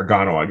even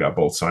Gargano, I got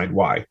both signed.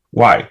 Why?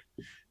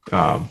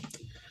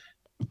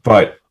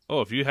 But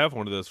if you have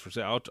one of those for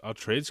sale, I'll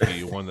trade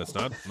you one that's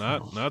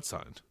not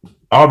signed.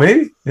 Oh,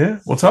 maybe. Yeah,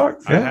 we'll talk.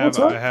 Yeah,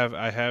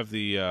 I have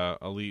the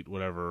Elite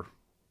whatever.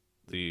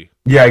 I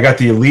got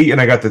the Elite and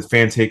I got the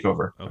Fan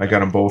Takeover. Okay. I got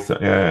them both.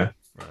 Yeah,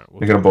 right,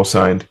 I got them both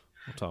signed.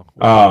 We'll talk.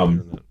 I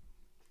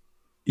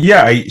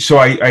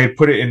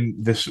put it in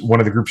this one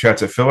of the group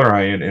chats at Filler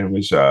Eye, and it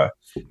was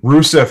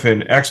Rusev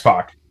and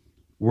X-Pac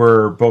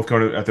were both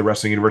going at the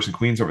Wrestling Universe in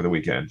Queens over the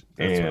weekend.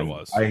 That's what it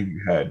was.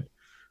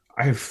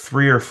 I have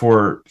 3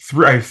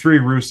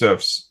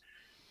 Rusevs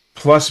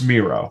plus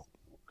Miro.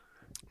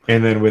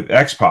 And then with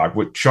X-Pac,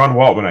 with Sean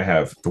Waltman, I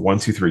have the 1,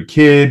 2, 3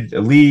 Kid,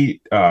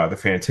 Elite, the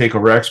Fan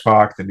Takeover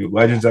X-Pac, the New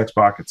Legends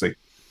X-Pac. It's like,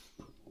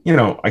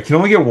 I can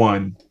only get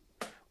one.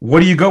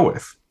 What do you go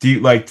with? Do you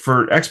like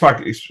for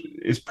X-Pac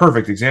is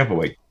perfect example.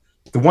 Like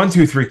the 1,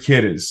 2, 3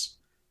 Kid is,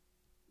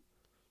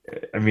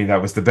 I mean,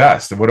 that was the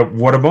best. What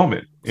a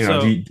moment.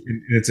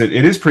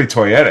 It is pretty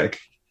toyetic.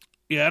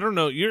 Yeah, I don't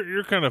know.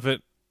 You're kind of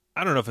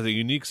I don't know if it's a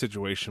unique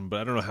situation,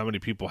 but I don't know how many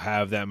people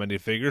have that many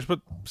figures.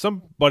 But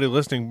somebody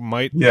listening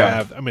might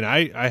have. I mean,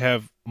 I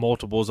have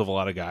multiples of a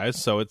lot of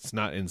guys, so it's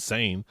not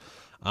insane.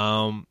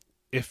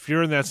 If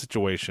you're in that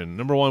situation,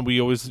 number one,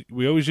 we always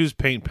use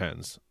paint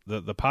pens.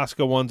 The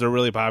Posca ones are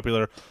really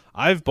popular.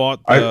 I've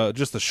bought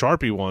just the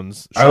Sharpie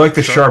ones. I like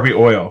the Sharpie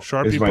oil.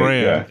 Sharpie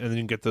brand, and then you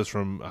can get those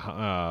from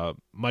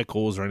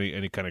Michael's or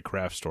any kind of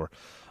craft store.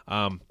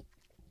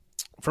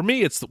 For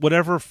me, it's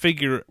whatever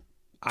figure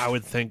I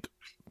would think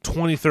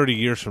 20, 30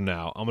 years from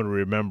now, I'm going to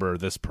remember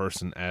this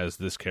person as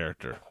this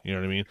character. You know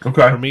what I mean?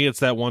 Okay. For me, it's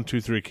that 1,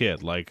 2, 3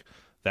 kid. Like,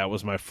 that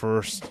was my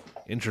first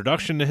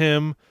introduction to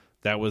him.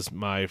 That was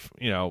my,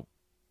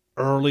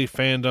 early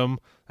fandom.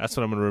 That's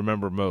what I'm going to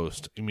remember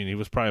most. I mean, he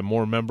was probably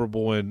more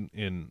memorable in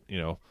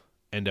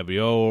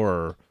NWO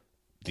or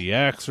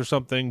DX or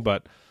something,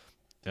 but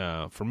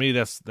for me,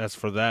 that's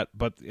for that.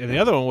 But and the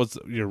other one was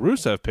your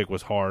Rusev pick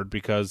was hard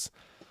because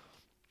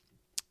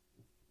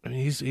I mean,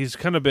 he's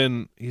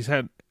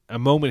had a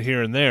moment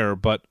here and there,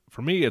 but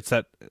for me, it's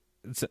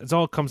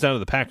all comes down to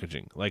the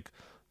packaging. Like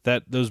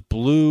those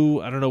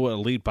blue, I don't know what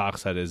Elite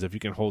box set is. If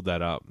you can hold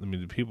that up, I mean,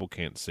 the people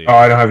can't see it. Oh,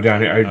 I don't have it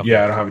down here. I don't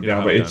have it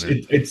down, but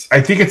it's.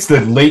 I think it's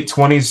the late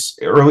 20s,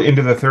 early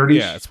into the 30s.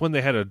 Yeah, it's when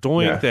they had a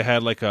Doink. Yeah. They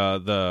had like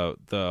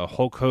the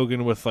Hulk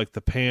Hogan with like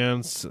the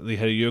pants. They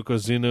had a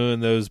Yokozuna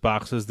in those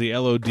boxes. The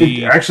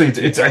LOD. Actually,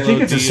 I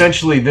think it's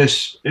essentially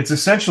this. It's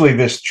essentially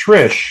this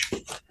Trish.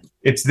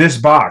 It's this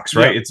box,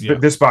 right?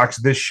 This box,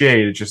 this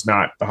shade. It's just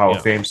not the Hall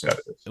of Fame set.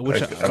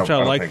 Which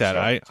I like that.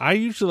 So. I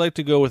usually like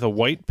to go with a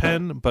white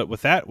pen, but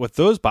with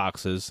those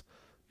boxes,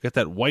 get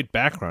that white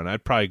background.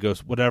 I'd probably go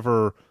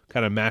whatever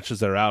kind of matches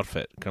their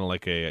outfit. Kind of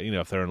like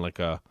if they're in like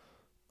a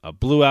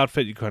blue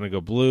outfit, you kind of go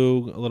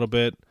blue a little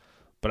bit.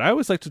 But I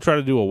always like to try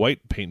to do a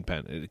white paint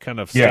pen. It kind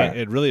of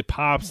it really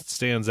pops, it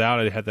stands out.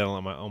 I had that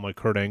on my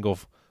Kurt Angle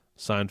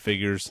signed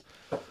figures.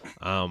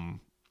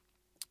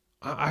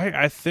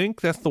 I think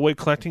that's the way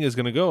collecting is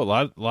going to go.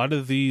 A lot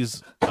of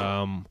these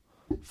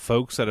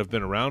folks that have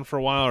been around for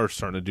a while are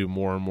starting to do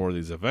more and more of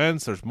these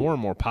events. There's more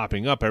and more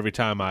popping up every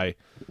time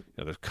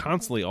there's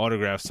constantly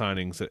autograph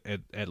signings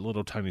at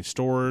little tiny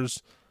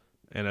stores.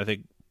 And I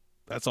think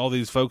that's all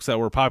these folks that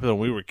were popular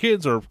when we were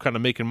kids are kind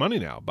of making money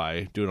now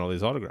by doing all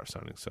these autograph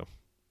signings. So,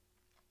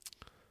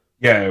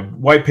 yeah,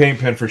 white paint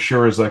pen for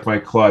sure is like my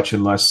clutch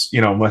unless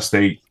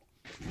they...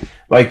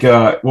 Like,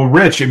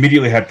 Rich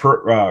immediately had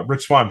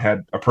Rich Swann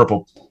had a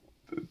purple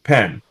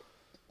pen,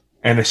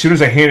 and as soon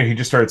as I handed, he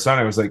just started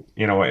signing. I was like,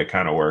 you know what, it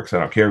kind of works. I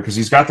don't care because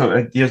he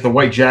has the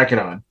white jacket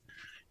on,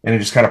 and it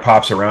just kind of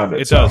pops around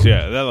it. It does,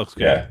 yeah. That looks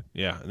good.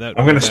 Yeah.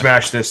 I'm gonna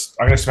smash this.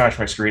 I'm gonna smash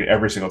my screen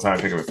every single time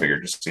I pick up a figure,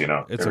 just so you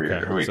know. It's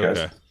okay. It's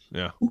okay.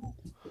 Yeah.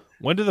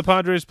 When do the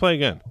Padres play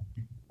again?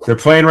 They're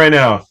playing right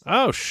now.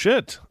 Oh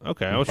shit.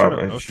 Okay, I was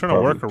trying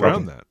to work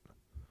around that.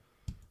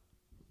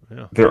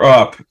 Yeah. They're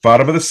up,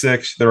 bottom of the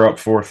 6th. They're up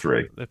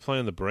 4-3. They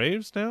playing the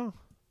Braves now?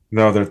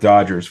 No, they're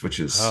Dodgers, which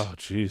is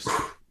jeez,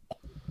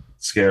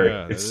 scary.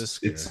 Yeah,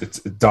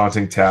 it's a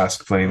daunting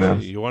task playing them.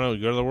 You want to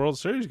go to the World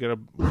Series? You got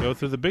to go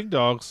through the big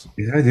dogs.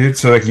 Yeah, dude.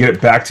 So they can get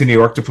back to New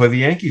York to play the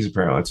Yankees.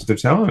 Apparently, that's what they're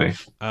telling me.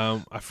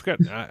 I forgot.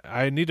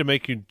 I need to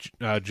make you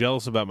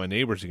jealous about my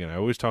neighbors again. I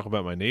always talk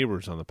about my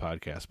neighbors on the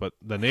podcast, but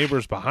the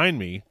neighbors behind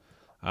me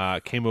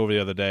came over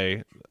the other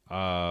day,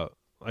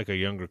 like a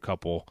younger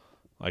couple.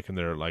 Like in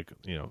their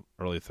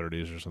early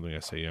 30s or something. I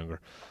say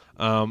younger.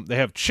 They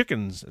have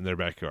chickens in their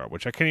backyard,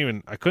 which I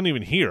couldn't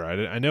even hear.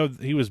 I know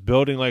he was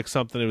building like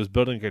something. It was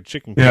building like a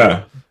chicken coop.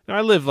 Yeah. Now,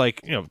 I live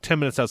 10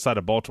 minutes outside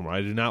of Baltimore.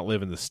 I do not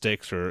live in the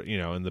sticks or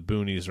in the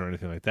boonies or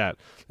anything like that.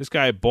 This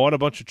guy bought a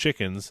bunch of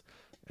chickens,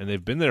 and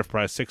they've been there for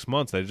probably 6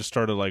 months. They just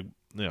started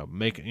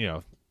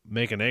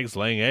making eggs,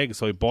 laying eggs.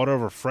 So he bought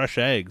over fresh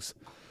eggs.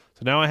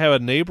 So now I have a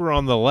neighbor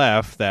on the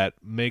left that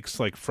makes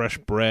like fresh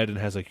bread and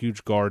has a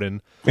huge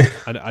garden.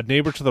 a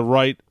neighbor to the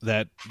right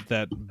that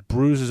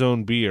brews his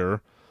own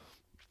beer,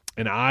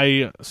 and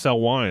I sell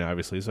wine,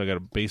 obviously. So I got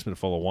a basement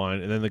full of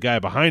wine, and then the guy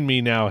behind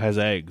me now has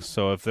eggs.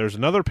 So if there's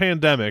another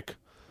pandemic,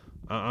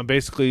 I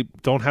basically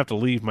don't have to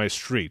leave my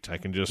street. I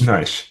can just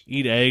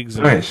eat eggs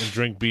and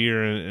drink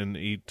beer and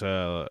eat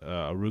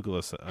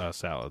arugula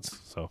salads.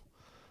 So.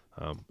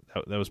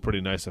 That was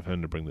pretty nice of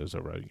him to bring those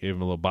over. I gave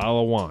him a little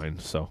bottle of wine.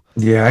 So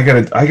yeah,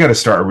 I gotta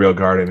start a real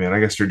garden, man. I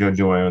gotta start doing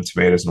my own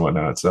tomatoes and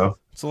whatnot. So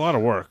it's a lot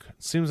of work.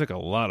 It seems like a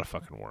lot of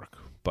fucking work.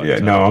 But yeah,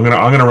 no, I'm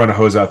gonna run a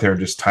hose out there and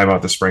just time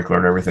out the sprinkler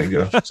and everything.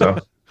 So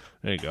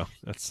there you go.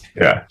 That's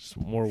just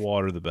more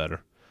water the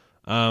better.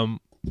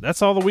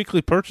 That's all the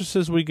weekly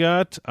purchases we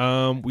got.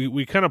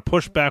 We kind of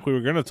pushed back. We were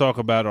going to talk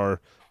about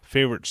our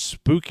favorite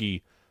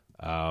spooky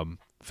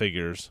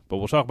figures, but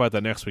we'll talk about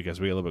that next week as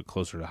we get a little bit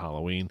closer to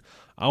Halloween.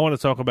 I want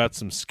to talk about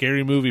some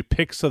scary movie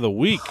picks of the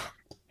week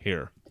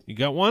here. You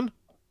got one?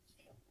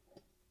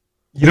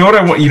 You know what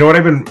I want? You know what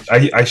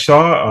I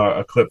saw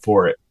a clip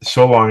for it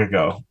so long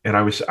ago, and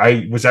I was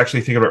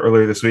actually thinking about it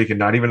earlier this week, and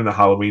not even in the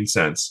Halloween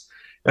sense.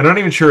 And I'm not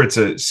even sure it's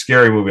a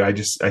scary movie. I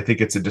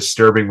think it's a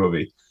disturbing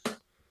movie.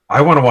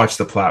 I want to watch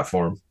The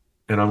Platform,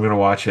 and I'm going to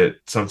watch it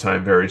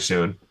sometime very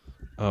soon.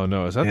 Oh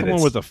no, is that the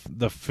one where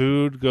the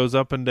food goes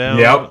up and down?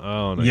 Yep.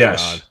 Oh my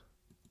god.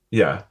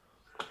 Yeah.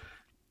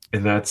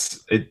 And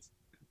that's it.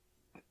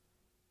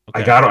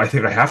 Okay. I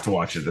think I have to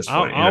watch it at this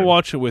point. I'll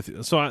watch it with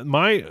you. So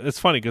it's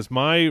funny because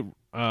my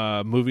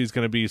movie is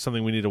going to be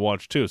something we need to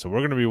watch too. So we're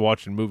going to be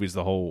watching movies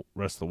the whole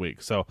rest of the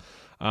week. So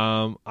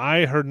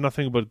I heard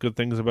nothing but good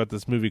things about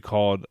this movie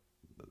called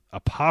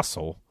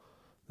Apostle.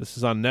 This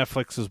is on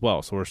Netflix as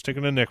well. So we're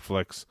sticking to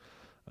Netflix.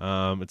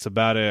 It's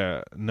about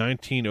a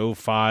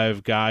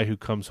 1905 guy who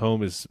comes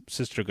home. His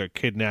sister got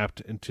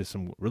kidnapped into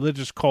some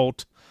religious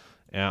cult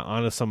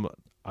on some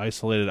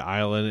isolated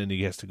island, and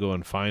he has to go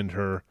and find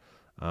her.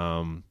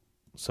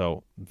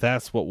 So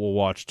that's what we'll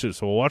watch too.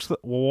 So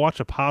we'll watch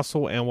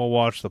Apostle and we'll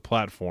watch The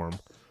Platform.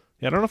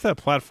 Yeah, I don't know if that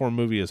Platform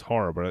movie is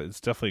horror, but it's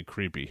definitely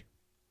creepy.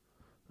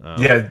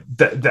 I'd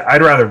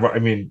rather. I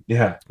mean,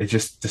 yeah, it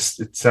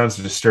sounds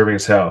disturbing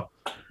as hell.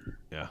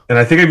 Yeah, and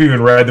I think I've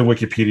even read the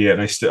Wikipedia,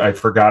 and I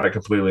forgot it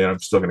completely, and I'm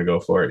still going to go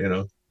for it. You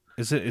know,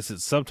 is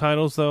it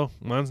subtitles though?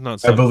 Mine's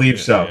not. I believe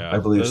so. Yeah. I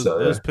believe so.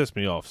 Those piss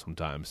me off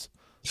sometimes.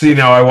 See,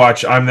 now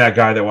I'm that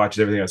guy that watches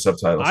everything on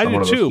subtitles. I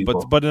do too,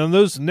 but in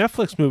those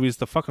Netflix movies,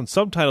 the fucking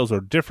subtitles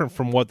are different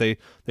from what they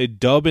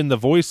dub in the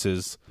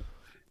voices.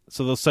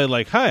 So they'll say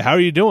like, "Hi, how are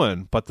you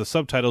doing?" But the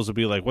subtitles will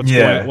be like,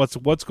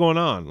 "What's going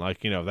on?"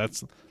 Like, you know,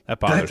 that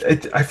bothers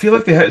me. I feel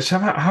like they had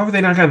somehow. How have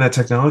they not gotten that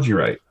technology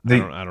right?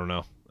 I don't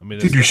know. I mean,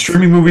 dude, you're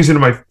streaming movies into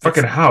my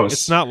fucking house.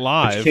 It's not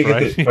live,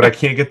 right? But I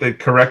can't get the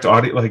correct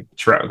audio,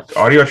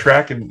 audio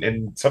track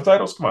and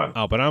subtitles. Come on.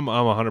 Oh, but I'm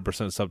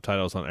 100%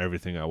 subtitles on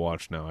everything I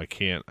watch now. I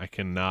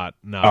cannot.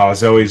 Oh,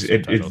 Zoe's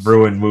it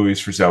ruined movies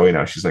for Zoe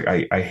now. She's like,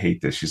 I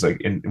hate this. She's like,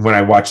 and when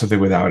I watch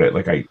something without it,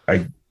 like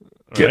I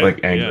get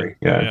like angry.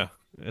 Yeah.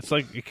 It's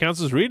like it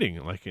counts as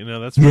reading. Like, you know,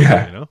 that's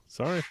reading, you know.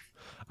 Sorry.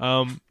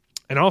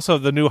 And also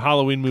the new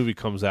Halloween movie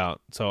comes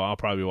out, so I'll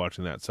probably be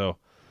watching that. So.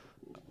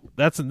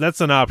 That's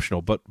an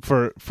optional, but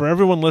for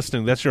everyone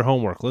listening, that's your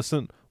homework.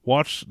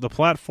 Watch The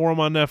Platform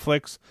on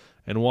Netflix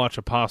and watch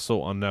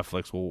Apostle on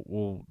Netflix.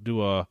 We'll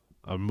do a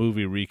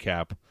movie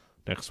recap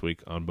next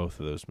week on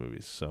both of those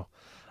movies. So,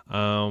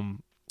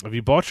 have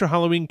you bought your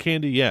Halloween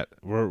candy yet?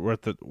 We're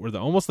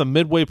almost the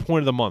midway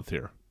point of the month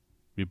here.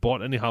 Have you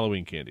bought any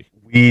Halloween candy?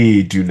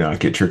 We do not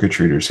get trick or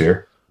treaters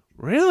here.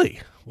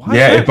 Really? Why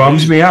yeah, it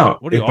bums me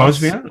out. What, it bums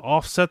me out.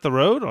 Offset the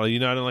road? Are you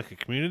not in like a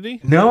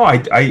community? No,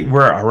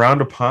 we're around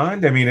a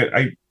pond. I mean,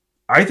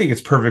 I think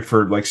it's perfect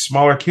for like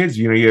smaller kids.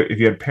 You know, if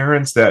you had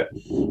parents that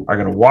are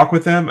going to walk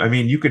with them, I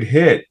mean, you could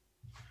hit.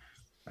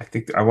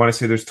 I want to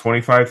say there's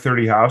 25,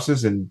 30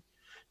 houses, and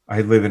I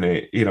live in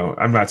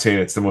I'm not saying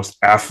it's the most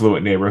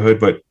affluent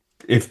neighborhood, but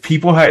if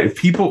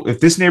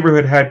this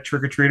neighborhood had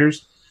trick or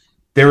treaters,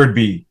 there would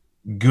be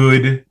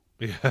good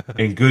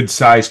and good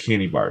sized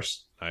candy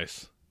bars.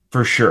 Nice.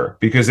 For sure,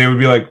 because they would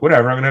be like,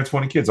 whatever, I'm gonna have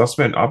 20 kids.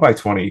 I'll buy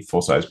 20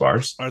 full size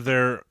bars. Are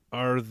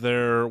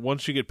there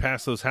once you get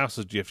past those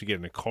houses, do you have to get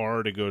in a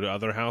car to go to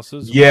other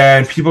houses? Yeah,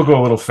 and people go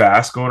a little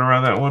fast going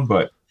around that one,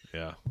 but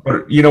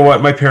you know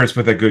what? My parents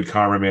put that good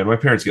karma, man. My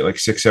parents get like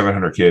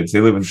 600-700 kids. They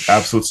live in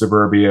absolute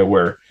suburbia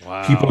where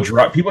people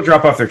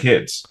drop off their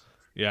kids.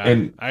 Yeah,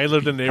 and I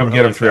lived in a neighborhood. Come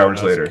get them 3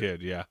 hours later.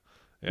 Kid.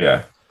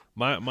 Yeah.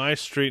 My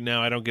street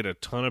now, I don't get a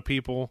ton of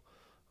people.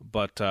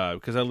 But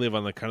because I live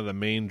on the kind of the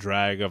main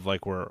drag of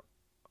like where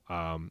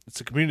it's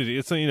a community,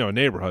 it's a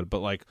neighborhood, but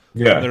like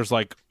there's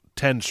like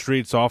 10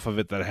 streets off of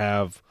it that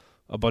have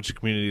a bunch of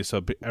communities,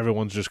 so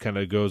everyone's just kind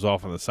of goes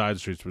off on the side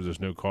streets where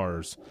there's no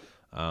cars.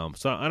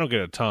 So I don't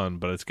get a ton,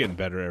 but it's getting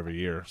better every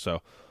year.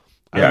 So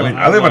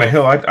I live on a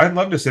hill. I'd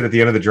love to sit at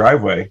the end of the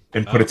driveway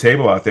and put a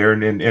table out there,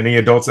 and any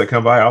adults that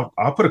come by,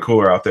 I'll put a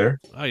cooler out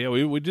there. Oh yeah,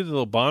 we do the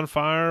little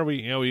bonfire.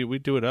 We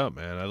do it up,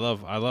 man. I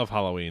love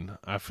Halloween.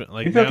 I feel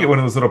like maybe I'll get one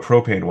of those little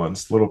propane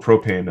ones,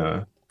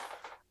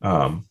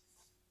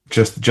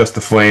 just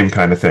the flame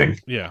kind of thing.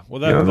 Yeah,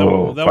 well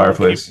that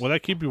fireplace. Will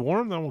that keep you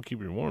warm? That won't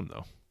keep you warm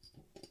though.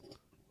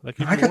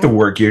 I got the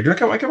work gear. Dude,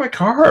 I got my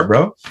car,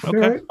 bro. Okay,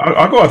 right.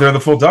 I'll go out there in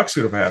the full duck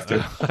suit if I have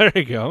to. There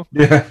you go.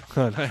 Yeah,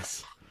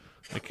 nice.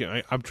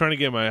 I'm trying to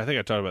get I think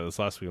I talked about this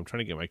last week. I'm trying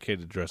to get my kid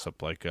to dress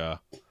up like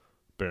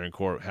Baron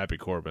Happy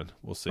Corbin.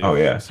 We'll see. Oh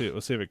yeah. We'll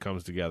see if it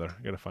comes together.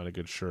 I gotta find a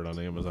good shirt on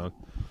Amazon.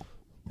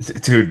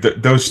 Dude,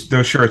 those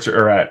shirts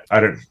are at I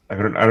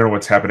don't know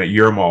what's happened at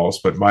your malls,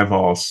 but my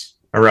malls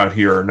around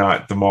here are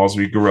not the malls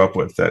we grew up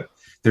with. That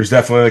there's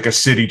definitely like a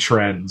City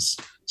Trends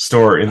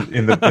store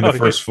in the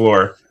first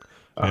floor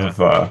of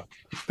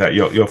that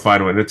you'll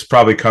find one. It's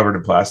probably covered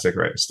in plastic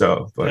right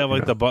still. But,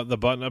 like the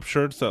button up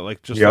shirts that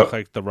like just look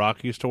like The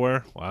Rock used to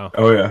wear. Wow.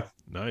 Oh yeah.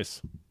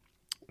 Nice.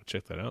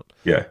 Check that out.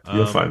 Yeah,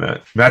 you'll find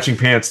that. Matching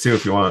pants too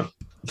if you want.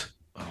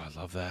 Oh, I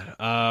love that.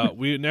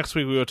 Next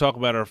week we will talk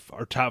about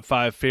our top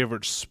 5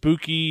 favorite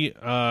spooky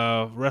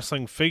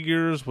wrestling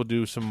figures. We'll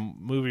do some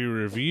movie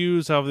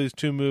reviews of these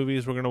 2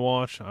 movies we're gonna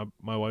watch.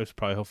 My wife's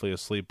probably hopefully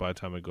asleep by the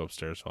time I go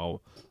upstairs,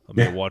 so I'm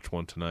gonna watch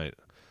one tonight.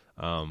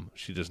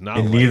 She does not.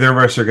 And neither of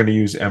us are going to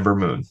use Ember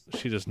Moon.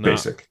 She does not.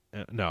 Basic.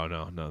 No.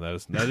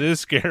 That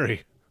is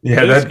scary.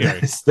 Yeah,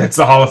 that's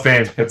the Hall of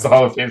Fame. That's the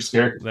Hall of Fame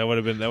scare. That would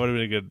have been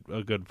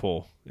a good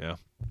pull. Yeah.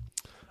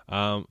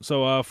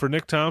 So for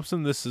Nick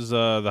Thompson, this is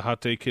the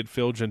Hot Take Kid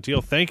Phil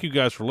Gentile. Thank you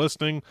guys for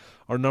listening.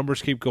 Our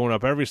numbers keep going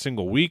up every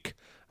single week.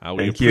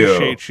 We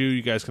appreciate you.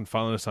 You guys can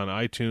follow us on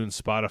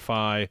iTunes,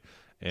 Spotify,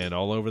 and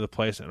all over the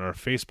place. And our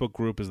Facebook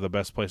group is the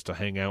best place to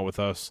hang out with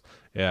us.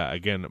 Yeah,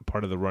 again,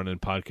 part of the Run In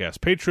Podcast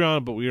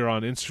Patreon, but we are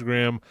on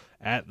Instagram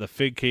at The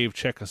Fig Cave.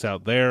 Check us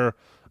out there.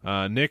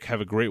 Nick,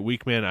 have a great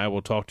week, man. I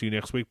will talk to you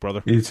next week,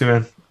 brother. You too,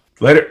 man.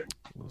 Later.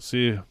 We'll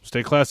see you.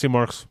 Stay classy,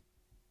 Marks.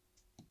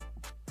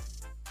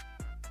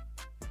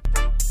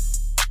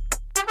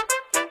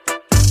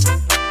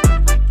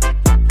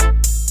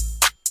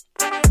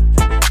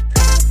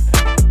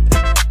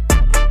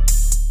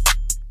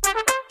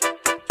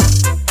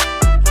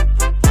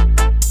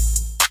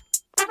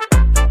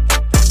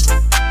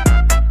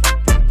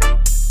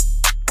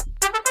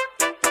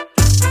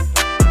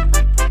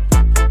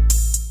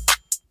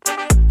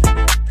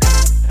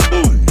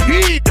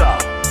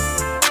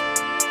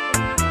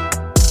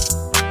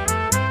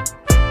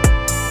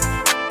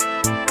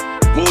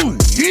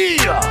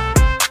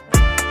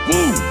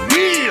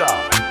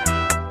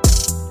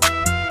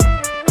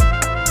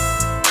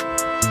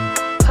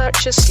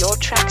 Purchase your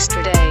tracks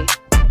today.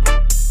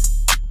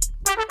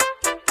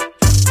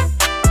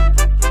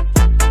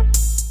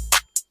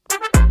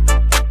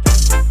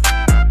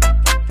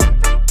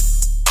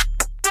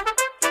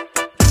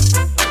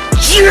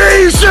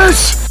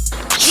 Jesus!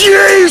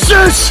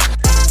 Jesus!